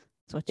that's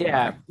what you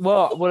are.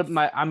 Well,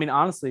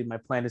 honestly, my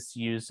plan is to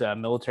use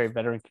military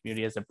veteran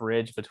community as a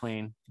bridge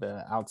between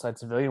the outside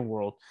civilian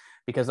world,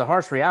 because the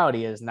harsh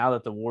reality is now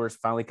that the war has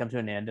finally come to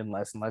an end and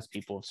less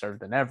people have served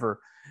than ever,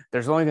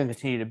 there's only going to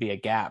continue to be a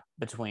gap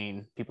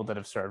between people that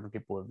have served and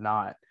people who have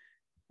not.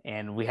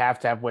 And we have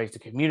to have ways to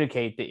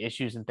communicate the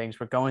issues and things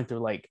we're going through.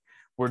 Like,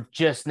 we're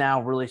just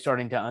now really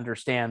starting to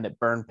understand that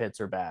burn pits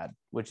are bad,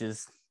 which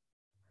is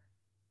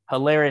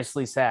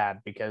hilariously sad,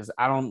 because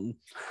I don't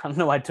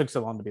know why it took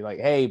so long to be like,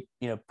 hey,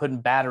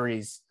 putting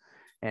batteries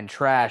and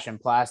trash and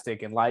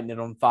plastic and lighting it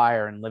on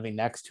fire and living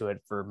next to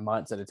it for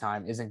months at a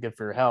time isn't good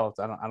for your health.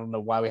 I don't know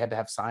why we had to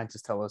have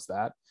scientists tell us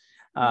that.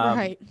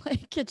 Right.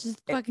 Like, it's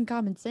just fucking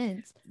common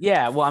sense.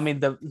 Yeah. Well, I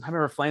mean, I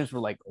remember flames were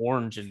like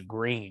orange and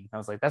green. I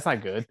was like, that's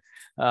not good.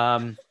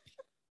 So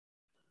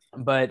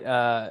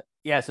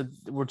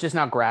we're just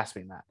now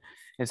grasping that.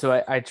 And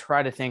so I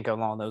try to think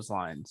along those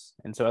lines.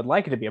 And so I'd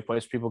like it to be a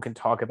place where people can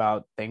talk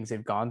about things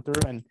they've gone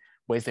through and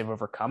ways they've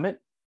overcome it.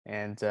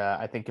 And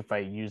I think if I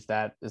use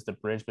that as the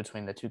bridge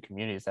between the two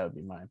communities, that would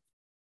be my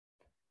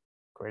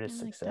greatest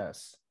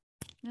success.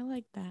 I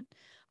like that.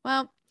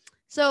 Well,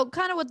 so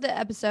kind of what the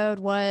episode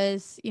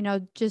was,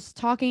 just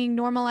talking,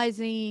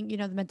 normalizing,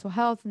 the mental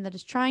health and that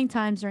is trying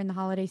times during the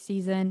holiday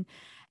season.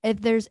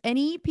 If there's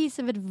any piece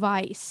of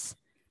advice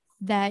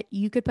that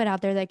you could put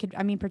out there that could,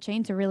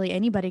 pertain to really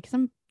anybody, because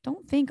I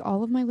don't think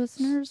all of my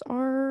listeners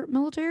are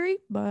military,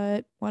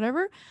 but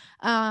whatever.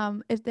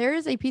 If there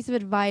is a piece of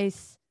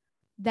advice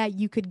that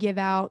you could give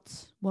out,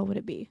 what would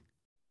it be?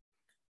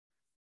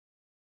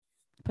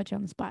 Put you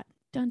on the spot.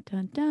 Dun,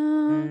 dun,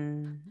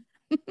 dun.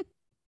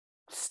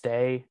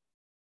 Stay.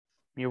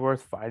 You're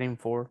worth fighting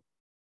for.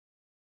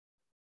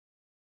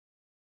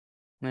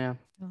 Yeah.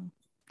 Oh,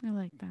 I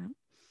like that.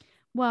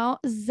 Well,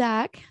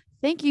 Zach,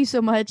 thank you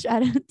so much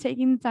for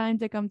taking the time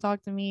to come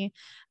talk to me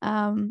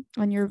on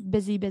your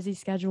busy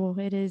schedule.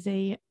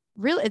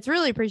 It's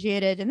really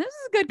appreciated. And this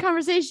is a good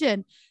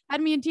conversation. Had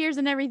me in tears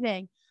and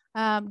everything.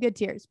 Good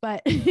tears,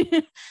 but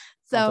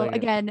so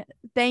again,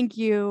 thank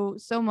you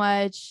so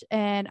much.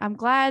 And I'm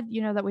glad,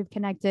 that we've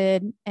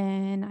connected,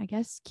 and I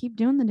guess keep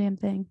doing the damn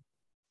thing.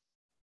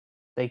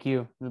 Thank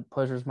you. The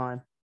pleasure's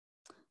mine.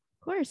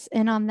 Of course.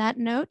 And on that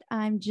note,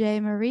 I'm J.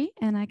 Marie,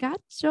 and I got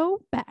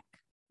Joe back.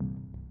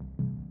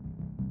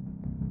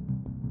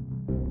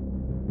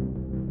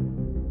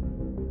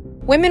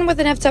 Women with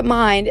an Effed Up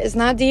Mind is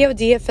not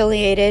DoD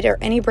affiliated or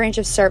any branch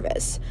of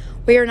service.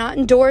 We are not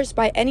endorsed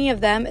by any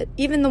of them,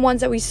 even the ones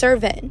that we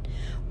serve in.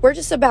 We're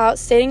just about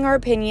stating our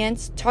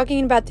opinions,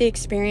 talking about the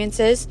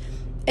experiences,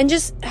 and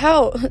just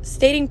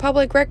stating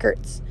public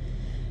records.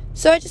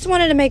 So I just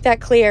wanted to make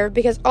that clear,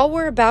 because all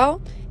we're about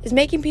is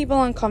making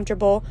people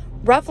uncomfortable,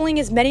 ruffling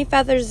as many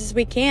feathers as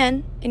we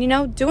can,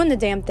 and doing the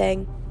damn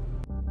thing.